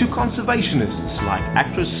 to conservationists like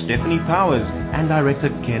actress Stephanie Powers and director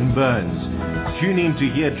Ken Burns. Tune in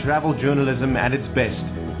to hear travel journalism at its best.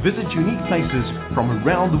 Visit unique places from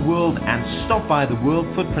around the world and stop by the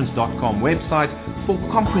worldfootprints.com website for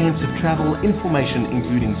comprehensive travel information,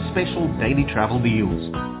 including special daily travel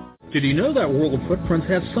deals. Did you know that World Footprints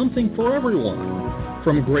has something for everyone?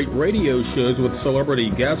 From great radio shows with celebrity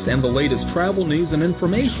guests and the latest travel news and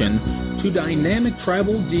information to dynamic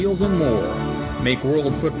travel deals and more. Make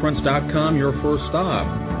worldfootprints.com your first stop.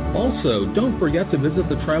 Also, don't forget to visit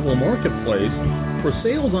the travel marketplace for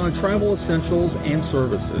sales on travel essentials and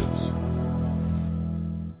services.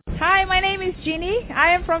 Hi, my name is Jeannie. I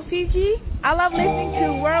am from Fiji. I love listening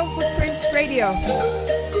to World Footprints Radio.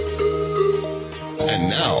 And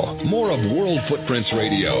now, more of World Footprints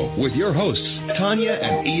Radio with your hosts, Tanya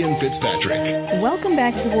and Ian Fitzpatrick. Welcome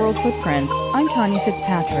back to World Footprints. I'm Tanya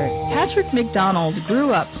Fitzpatrick. Patrick McDonald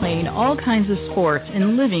grew up playing all kinds of sports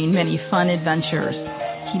and living many fun adventures.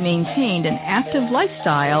 He maintained an active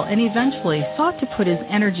lifestyle and eventually sought to put his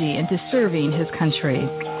energy into serving his country.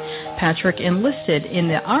 Patrick enlisted in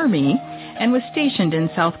the Army and was stationed in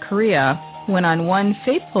South Korea when on one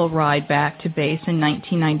fateful ride back to base in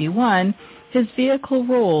 1991, his vehicle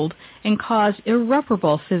rolled and caused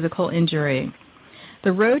irreparable physical injury.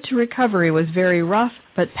 The road to recovery was very rough,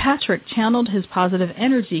 but Patrick channeled his positive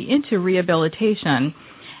energy into rehabilitation,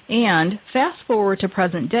 and fast forward to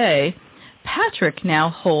present day, Patrick now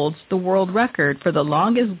holds the world record for the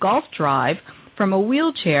longest golf drive from a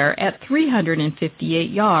wheelchair at 358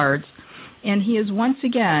 yards, and he is once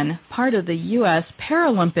again part of the U.S.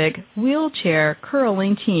 Paralympic wheelchair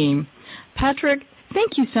curling team. Patrick,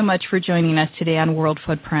 thank you so much for joining us today on World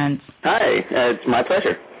Footprints. Hi, it's my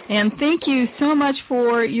pleasure. And thank you so much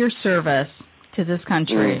for your service to this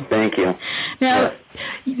country. Thank you. Now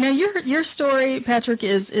your story, Patrick,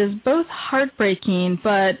 is both heartbreaking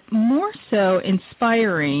but more so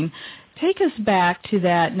inspiring. Take us back to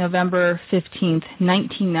that November 15th,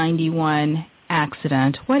 1991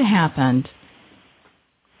 accident. What happened?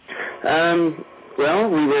 Well,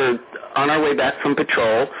 we were on our way back from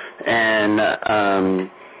patrol, and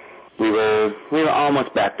we were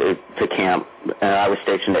almost back to camp. I was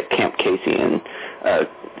stationed at Camp Casey in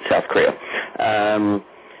South Korea.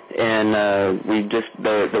 We just,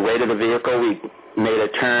 the weight of the vehicle, we made a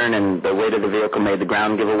turn, and the weight of the vehicle made the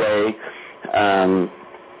ground give away,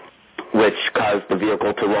 which caused the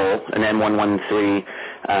vehicle to roll. An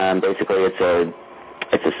M113, basically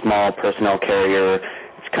it's a small personnel carrier.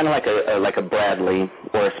 It's kind of like a Bradley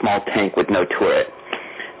or a small tank with no turret.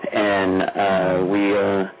 And we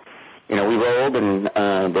rolled, and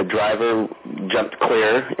the driver jumped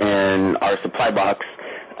clear, and our supply box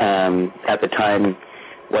at the time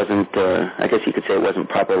wasn't, I guess you could say it wasn't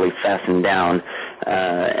properly fastened down,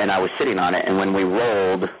 and I was sitting on it, and when we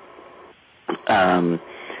rolled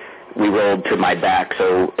to my back,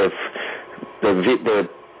 so if the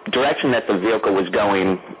direction that the vehicle was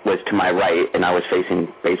going was to my right, and I was facing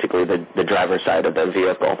basically the driver's side of the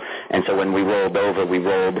vehicle, and so when we rolled over, we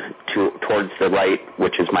rolled towards the right,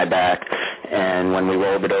 which is my back, and when we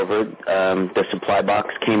rolled it over, the supply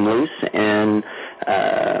box came loose, and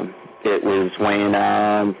it was weighing,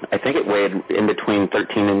 I think it weighed in between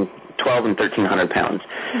 12 and 1,300 pounds.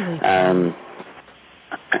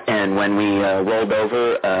 And when we rolled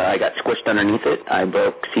over, I got squished underneath it. I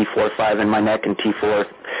broke C4-5 in my neck and T4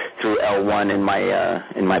 through L1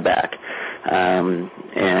 in my back.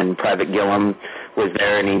 And Private Gillum was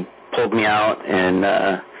there, and he pulled me out, and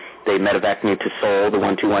they medevaced me to Seoul, the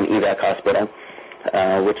 121 evac hospital,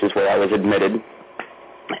 which is where I was admitted,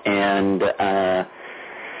 and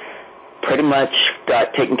pretty much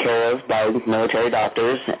got taken care of by military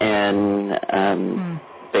doctors, and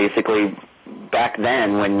basically back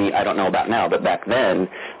then, I don't know about now, but back then,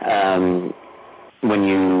 when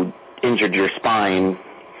you injured your spine,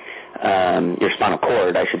 your spinal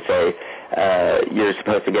cord, I should say, you're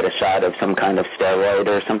supposed to get a shot of some kind of steroid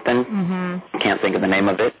or something. Mm-hmm. Can't think of the name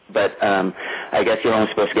of it, but I guess you're only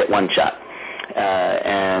supposed to get one shot.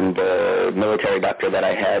 And the military doctor that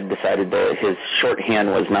I had decided that his shorthand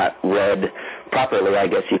was not read properly, I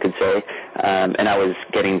guess you could say, and I was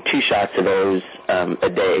getting 2 shots of those a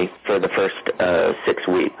day for the first 6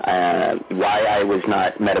 weeks. Why I was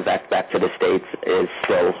not medevaced back to the States is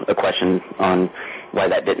still a question on why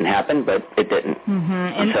that didn't happen, but it didn't. Mm-hmm.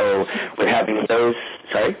 And so with having those,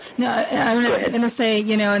 sorry? No, I'm going to say,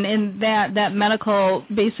 and that medical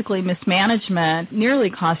basically mismanagement nearly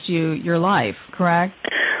cost you your life, correct?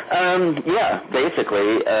 Yeah,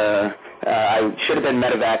 basically. I should have been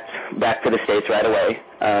medevaced back to the States right away,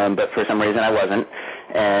 but for some reason I wasn't.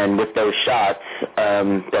 And with those shots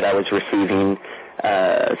that I was receiving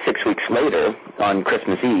 6 weeks later on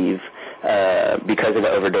Christmas Eve, because of the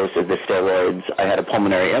overdose of the steroids, I had a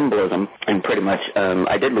pulmonary embolism, and pretty much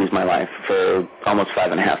I did lose my life for almost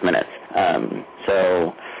 5.5 minutes.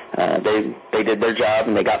 So they did their job,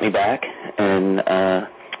 and they got me back, and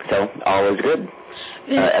so all was good.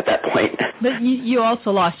 At that point. But you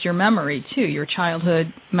also lost your memory, too, your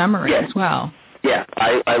childhood memory as well. Yeah,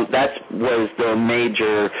 that was the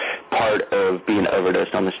major part of being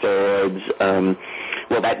overdosed on the steroids.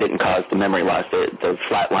 Well, that didn't cause the memory loss. The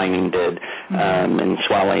flatlining did, and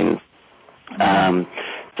swelling.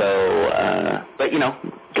 But,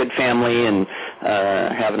 good family and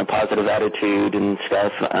having a positive attitude and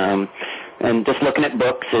stuff. And just looking at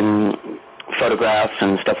books and photographs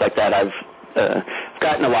and stuff like that, I've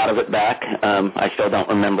gotten a lot of it back. I still don't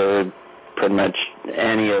remember pretty much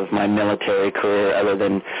any of my military career other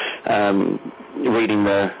than reading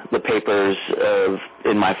the papers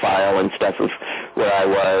in my file and stuff of where I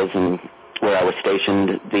was and where I was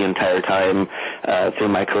stationed the entire time through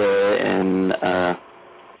my career. And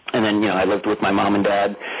then, I lived with my mom and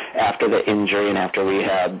dad after the injury and after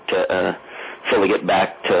rehab to fully get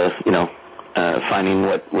back to, finding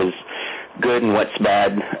what was good and what's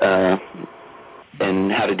bad,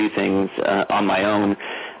 and how to do things on my own.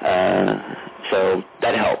 So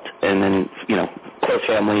that helped. And then, close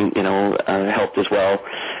family, helped as well.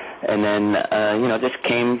 And then, just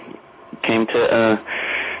came to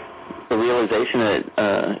the realization that,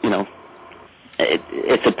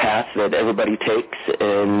 it's a path that everybody takes,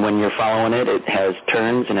 and when you're following it, it has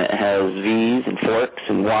turns and it has V's and forks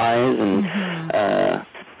and Y's, and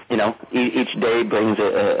each day brings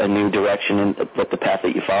a new direction with the path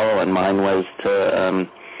that you follow, and mine was to,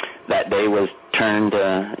 that day was turned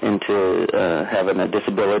into having a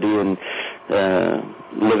disability and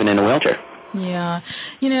living in a wheelchair. Yeah.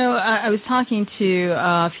 I was talking to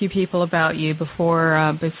a few people about you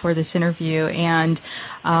before this interview, and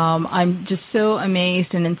I'm just so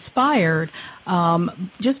amazed and inspired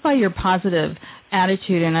just by your positive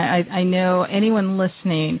attitude, and I know anyone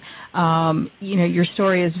listening, your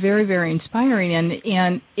story is very, very inspiring,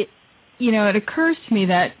 and it, it occurs to me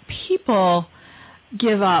that people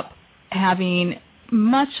give up having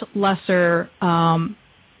much lesser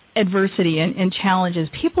adversity and challenges.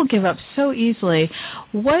 People give up so easily.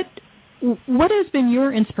 What has been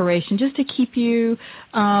your inspiration just to keep you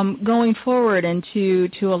going forward and to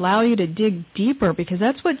allow you to dig deeper? Because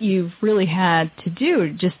that's what you've really had to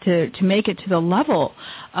do just to make it to the level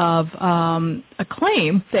of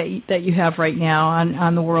acclaim that you have right now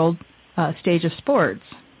on the world stage of sports.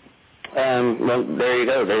 Well, there you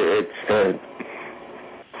go.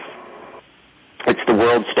 It's the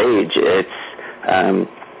world stage. It's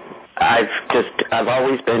I've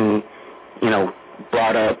always been,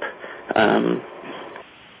 brought up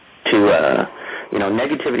to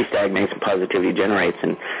negativity stagnates and positivity generates,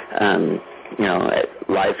 and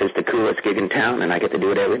life is the coolest gig in town, and I get to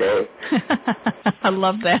do it every day. I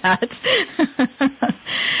love that.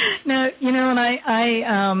 Now,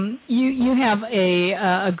 and you have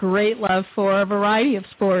a great love for a variety of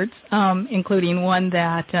sports, including one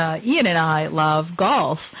that Ian and I love,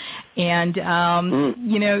 golf, and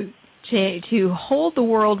to hold the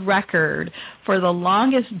world record for the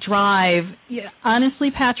longest drive.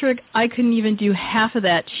 Honestly, Patrick, I couldn't even do half of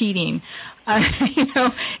that cheating.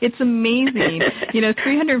 It's amazing.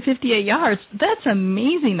 358 yards. That's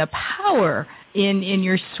amazing. The power in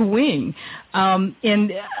your swing. Do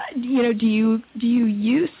you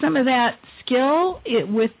use some of that skill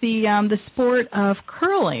with the sport of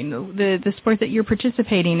curling, the sport that you're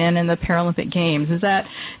participating in the Paralympic Games? Do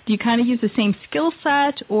you kind of use the same skill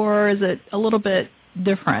set, or is it a little bit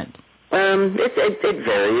different? It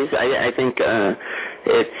varies. I think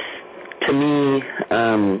it's, to me,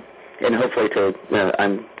 and hopefully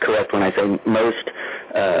I'm correct when I say most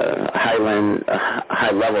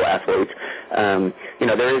high-level athletes,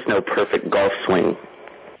 there is no perfect golf swing.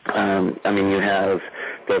 You have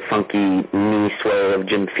the funky knee sway of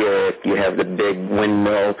Jim Furyk, you have the big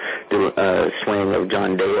windmill swing of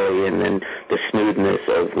John Daly, and then the smoothness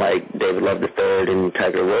of David Love III and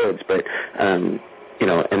Tiger Woods. But and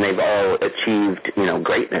they've all achieved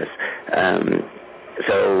greatness.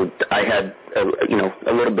 So I had a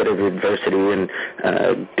little bit of adversity and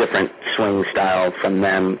different swing style from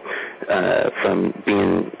them, from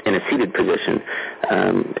being in a seated position,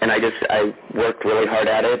 and I worked really hard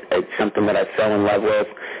at it. It's something that I fell in love with,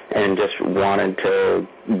 and just wanted to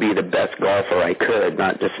be the best golfer I could,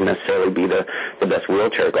 not just necessarily be the best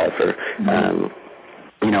wheelchair golfer. Mm-hmm.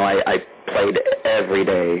 I played every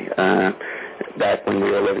day. Back when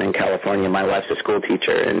we were living in California, my wife's a school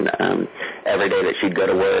teacher, and every day that she'd go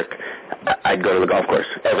to work, I'd go to the golf course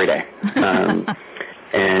every day.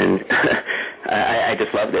 And I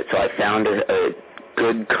just loved it. So I found a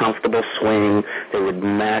good, comfortable swing that would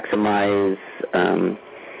maximize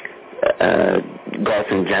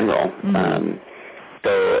golf in general. Mm-hmm.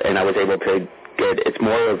 And I was able to it's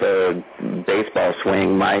more of a baseball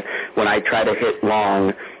swing. When I try to hit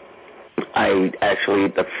long,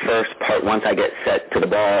 the first part, once I get set to the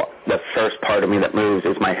ball, the first part of me that moves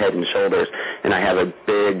is my head and shoulders, and I have a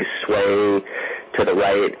big sway to the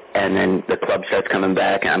right, and then the club starts coming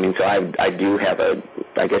back. So I do have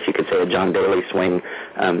I guess you could say, a John Daly swing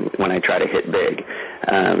when I try to hit big.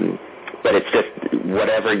 But it's just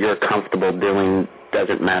whatever you're comfortable doing,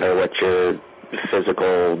 doesn't matter what your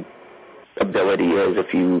physical ability is,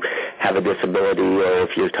 if you have a disability or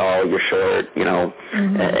if you're tall, you're short,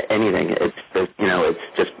 anything. It's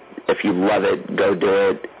just, if you love it, go do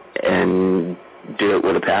it, and do it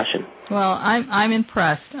with a passion. Well, I'm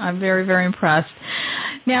impressed. I'm very, very impressed.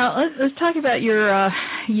 Now let's talk about your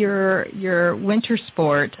winter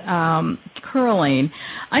sport, curling.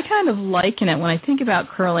 I kind of liken it, when I think about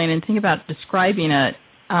curling and think about describing it,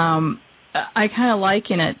 I kind of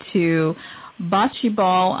liken it to bocce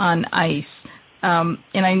ball on ice. And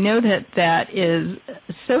I know that is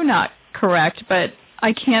so not correct, but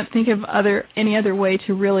I can't think of any other way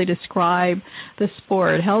to really describe the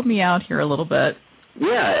sport. Help me out here a little bit.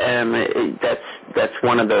 Yeah, that's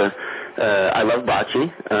one of the I love bocce.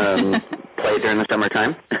 Play during the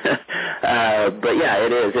summertime. But yeah,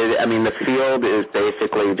 it is. The field is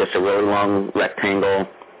basically just a really long rectangle.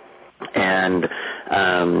 And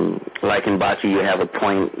like in bocce, you have a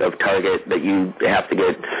point of target that you have to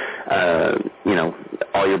get,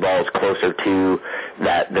 all your balls closer to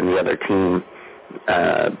that than the other team.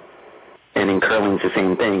 And in curling, it's the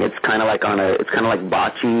same thing. It's kind of like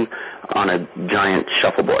bocce on a giant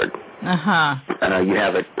shuffleboard. You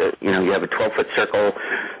have a 12-foot circle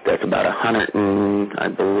that's about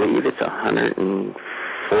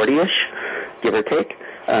 140-ish, give or take.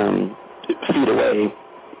 feet away,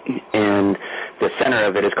 and the center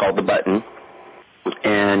of it is called the button.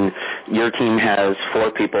 And your team has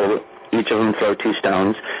 4 people. Each of them throw 2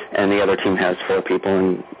 stones, and the other team has 4 people,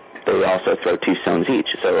 and they also throw 2 stones each.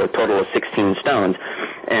 So a total of 16 stones.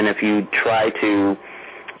 And if you try to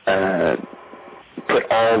put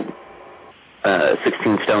all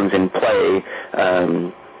 16 stones in play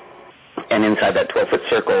and inside that 12-foot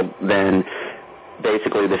circle, then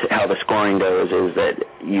basically how the scoring goes is that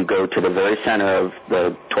you go to the very center of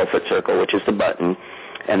the 12-foot circle, which is the button,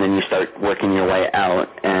 and then you start working your way out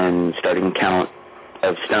and starting count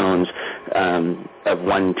of stones of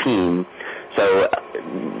one team. So,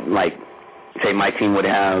 like, say my team would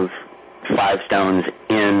have 5 stones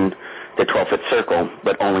in the 12-foot circle,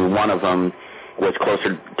 but only one of them was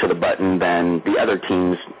closer to the button than the other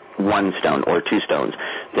team's 1 stone or 2 stones,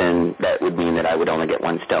 then that would mean that I would only get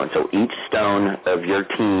 1 stone. So each stone of your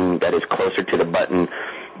team that is closer to the button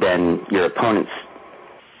than your opponent's,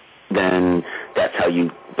 then that's how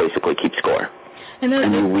you basically keep score.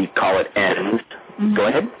 And we call it ends. Mm-hmm. Go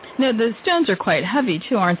ahead. No, the stones are quite heavy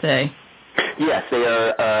too, aren't they? Yes, they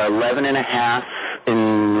are 11 and a half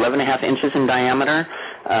inches in diameter,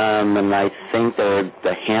 and I think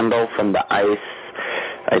the handle from the ice,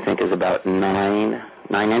 I think, is about 9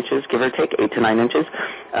 inches, give or take, 8 to 9 inches,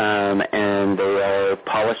 and they are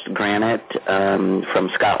polished granite from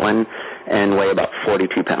Scotland and weigh about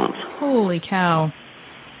 42 pounds. Holy cow!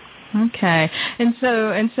 Okay, and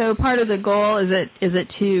so part of the goal is it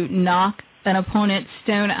to knock an opponent's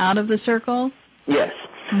stone out of the circle? Yes.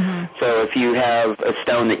 Mm-hmm. So if you have a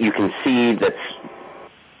stone that you can see that's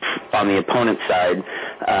on the opponent's side,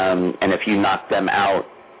 and if you knock them out,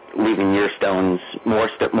 leaving your stones,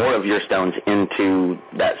 more of your stones into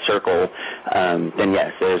that circle, then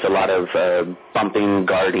yes, there's a lot of bumping,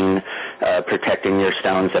 guarding, protecting your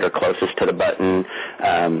stones that are closest to the button.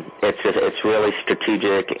 It's really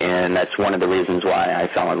strategic, and that's one of the reasons why I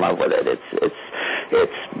fell in love with it.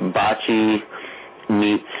 It's bocce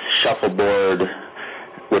meets shuffleboard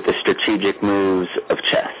with the strategic moves of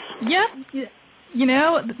chess. Yep. You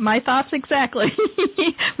know, my thoughts exactly.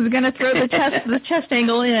 I was going to throw the chest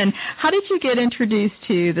angle in. How did you get introduced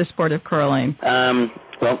to the sport of curling?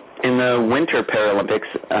 Well, in the Winter Paralympics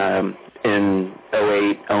in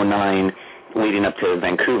 2008, 2009, leading up to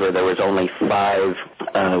Vancouver, there was only 5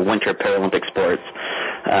 Winter Paralympic sports.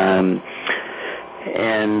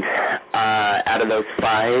 And out of those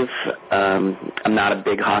 5, I'm not a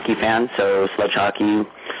big hockey fan, so sledge hockey,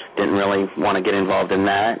 didn't really want to get involved in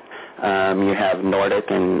that. You have Nordic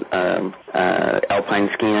and alpine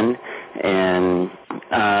skiing, and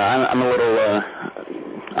I'm a little,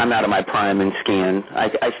 I'm out of my prime in skiing.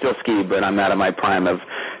 I still ski, but I'm out of my prime of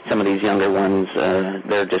some of these younger ones.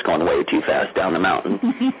 They're just going way too fast down the mountain.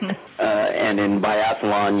 And in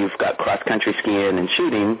biathlon, you've got cross-country skiing and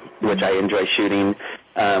shooting, which I enjoy shooting,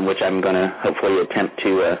 which I'm going to hopefully attempt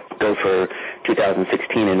to go for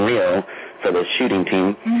 2016 in Rio for the shooting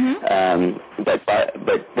team. Mm-hmm. But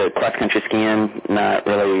the cross-country skiing, not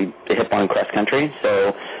really hip on cross-country,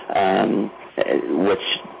 so which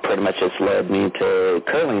pretty much just led me to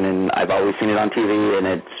curling, and I've always seen it on TV, and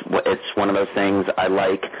it's one of those things I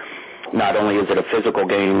like. Not only is it a physical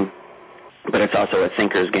game, but it's also a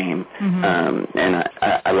thinker's game. Mm-hmm. And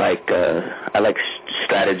I like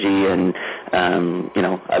strategy, and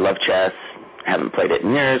I love chess. Haven't played it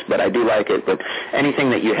in years, but I do like it. But anything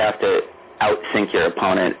that you have to outthink your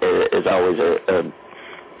opponent is always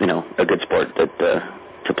a good sport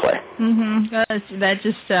to play. Mm-hmm. That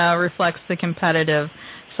just reflects the competitive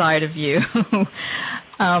side of you.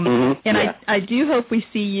 And yeah. I do hope we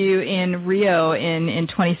see you in Rio in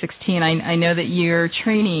 2016. I know that you're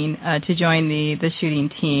training to join the shooting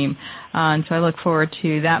team, and so I look forward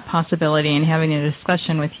to that possibility and having a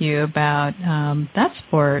discussion with you about that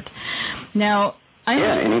sport. Now,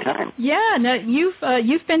 anytime. Yeah, now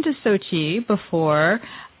you've been to Sochi before.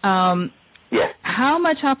 Yeah. How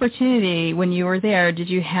much opportunity when you were there did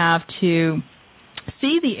you have to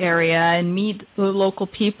see the area and meet the local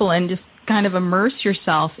people and just kind of immerse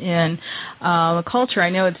yourself in the culture? I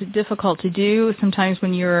know it's difficult to do sometimes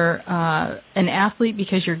when you're an athlete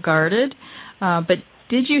because you're guarded, but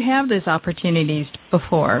did you have those opportunities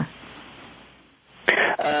before?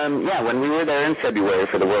 Yeah, when we were there in February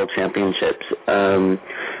for the World Championships,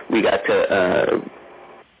 we got to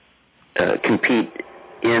compete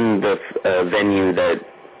in the venue that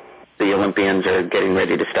the Olympians are getting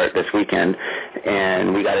ready to start this weekend,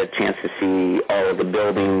 and we got a chance to see all of the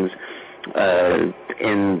buildings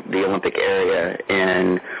in the Olympic area,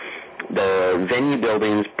 and the venue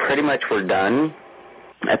buildings pretty much were done,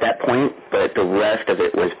 at that point, but the rest of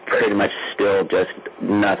it was pretty much still just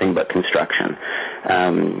nothing but construction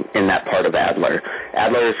in that part of Adler.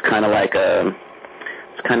 Adler is kind of like a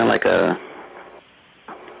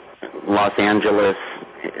Los Angeles.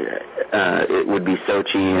 It would be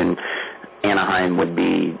Sochi, and Anaheim would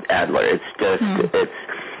be Adler. It's just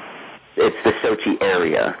it's the Sochi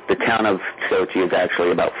area. The town of Sochi is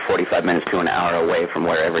actually about 45 minutes to an hour away from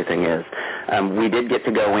where everything is. We did get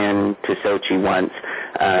to go in to Sochi once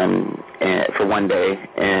for one day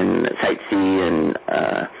and sightsee and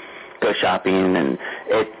go shopping, and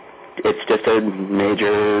it's just a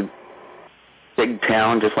major big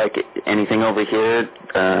town, just like anything over here.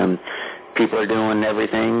 People are doing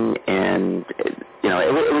everything, and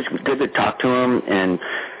it was good to talk to them, and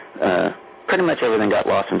pretty much everything got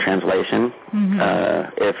lost in translation.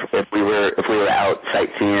 If we were out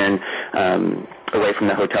sightseeing away from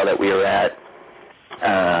the hotel that we were at,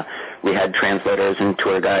 we had translators and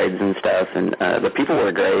tour guides and stuff, and the people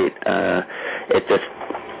were great.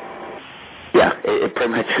 It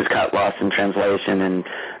pretty much just got lost in translation, and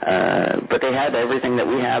but they had everything that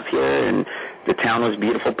we have here, and the town was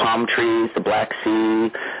beautiful, palm trees, the Black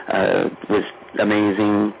Sea was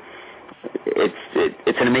amazing.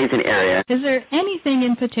 It's an amazing area. Is there anything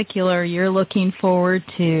in particular you're looking forward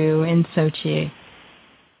to in Sochi,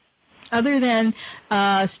 other than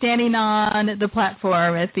standing on the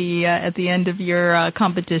platform at the end of your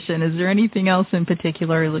competition? Is there anything else in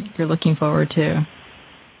particular you're looking forward to?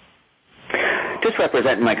 Just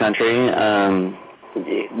representing my country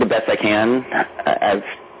the best I can.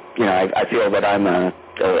 I feel that I'm a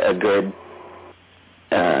good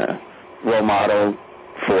role model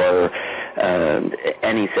for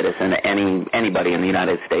any citizen, anybody in the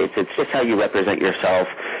United States. It's just how you represent yourself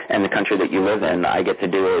and the country that you live in. I get to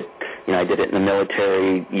do it. I did it in the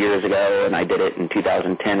military years ago, and I did it in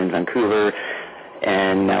 2010 in Vancouver,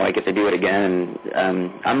 and now I get to do it again.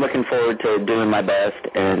 I'm looking forward to doing my best,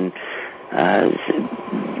 and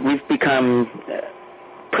we've become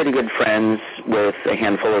pretty good friends with a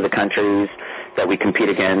handful of the countries that we compete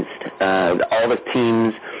against. All the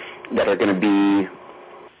teams that are going to be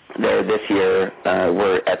there this year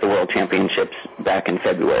were at the World Championships back in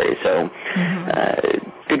February. So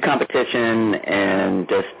good competition, and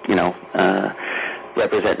just,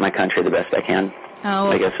 represent my country the best I can.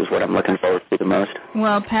 I guess is what I'm looking forward to the most.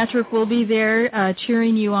 Well, Patrick will be there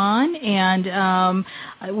cheering you on, and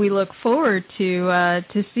we look forward to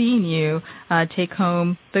seeing you take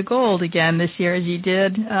home the gold again this year, as you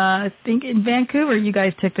did. I think in Vancouver you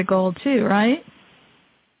guys took the gold too, right?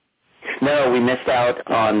 No, we missed out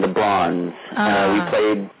on the bronze. We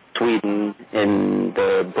played Sweden in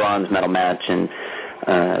the bronze medal match, and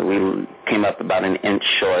we came up about an inch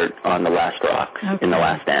short on the last rock in the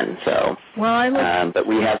last end. So, but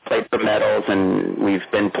we have played for medals, and we've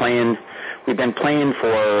been playing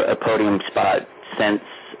for a podium spot since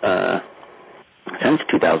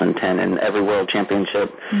 2010, and every World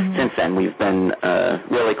Championship since then we've been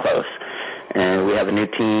really close. And we have a new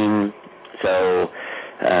team, so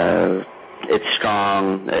it's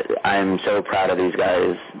strong. I'm so proud of these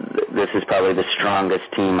guys. This is probably the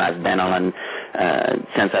strongest team I've been on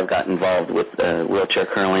since I've got involved with wheelchair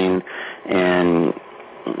curling, and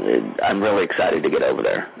I'm really excited to get over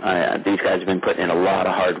there. These guys have been putting in a lot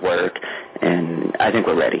of hard work, and I think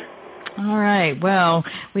we're ready. All right. Well,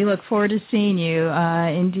 we look forward to seeing you,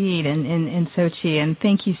 indeed, in Sochi. And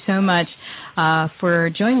thank you so much for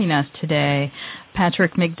joining us today.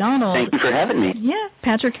 Patrick McDonald. Thank you for having me. Yeah,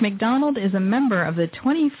 Patrick McDonald is a member of the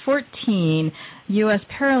 2014 U.S.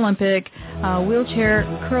 Paralympic wheelchair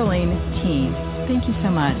curling team. Thank you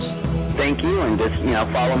so much. Thank you, and just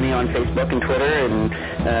follow me on Facebook and Twitter, and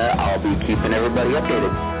I'll be keeping everybody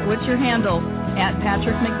updated. What's your handle? At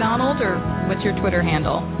Patrick McDonald, or what's your Twitter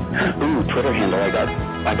handle? Ooh, Twitter handle. I got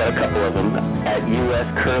a couple of them. At U.S.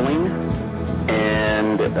 Curling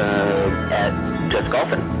and at Just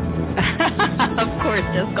Golfing. Of course,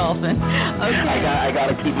 Just Golfing. Okay. I got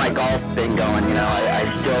to keep my golf thing going. I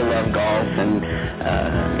still love golf, and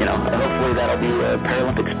hopefully that'll be a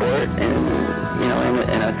Paralympic sport, and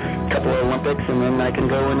in a couple of Olympics, and then I can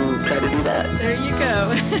go and try to do that. There you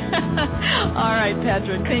go. All right,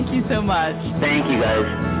 Patrick. Thank you so much. Thank you, guys.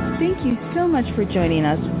 Thank you so much for joining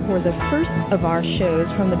us for the first of our shows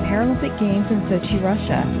from the Paralympic Games in Sochi,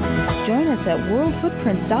 Russia. Join us at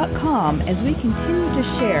worldfootprints.com as we continue to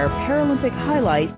share Paralympic highlights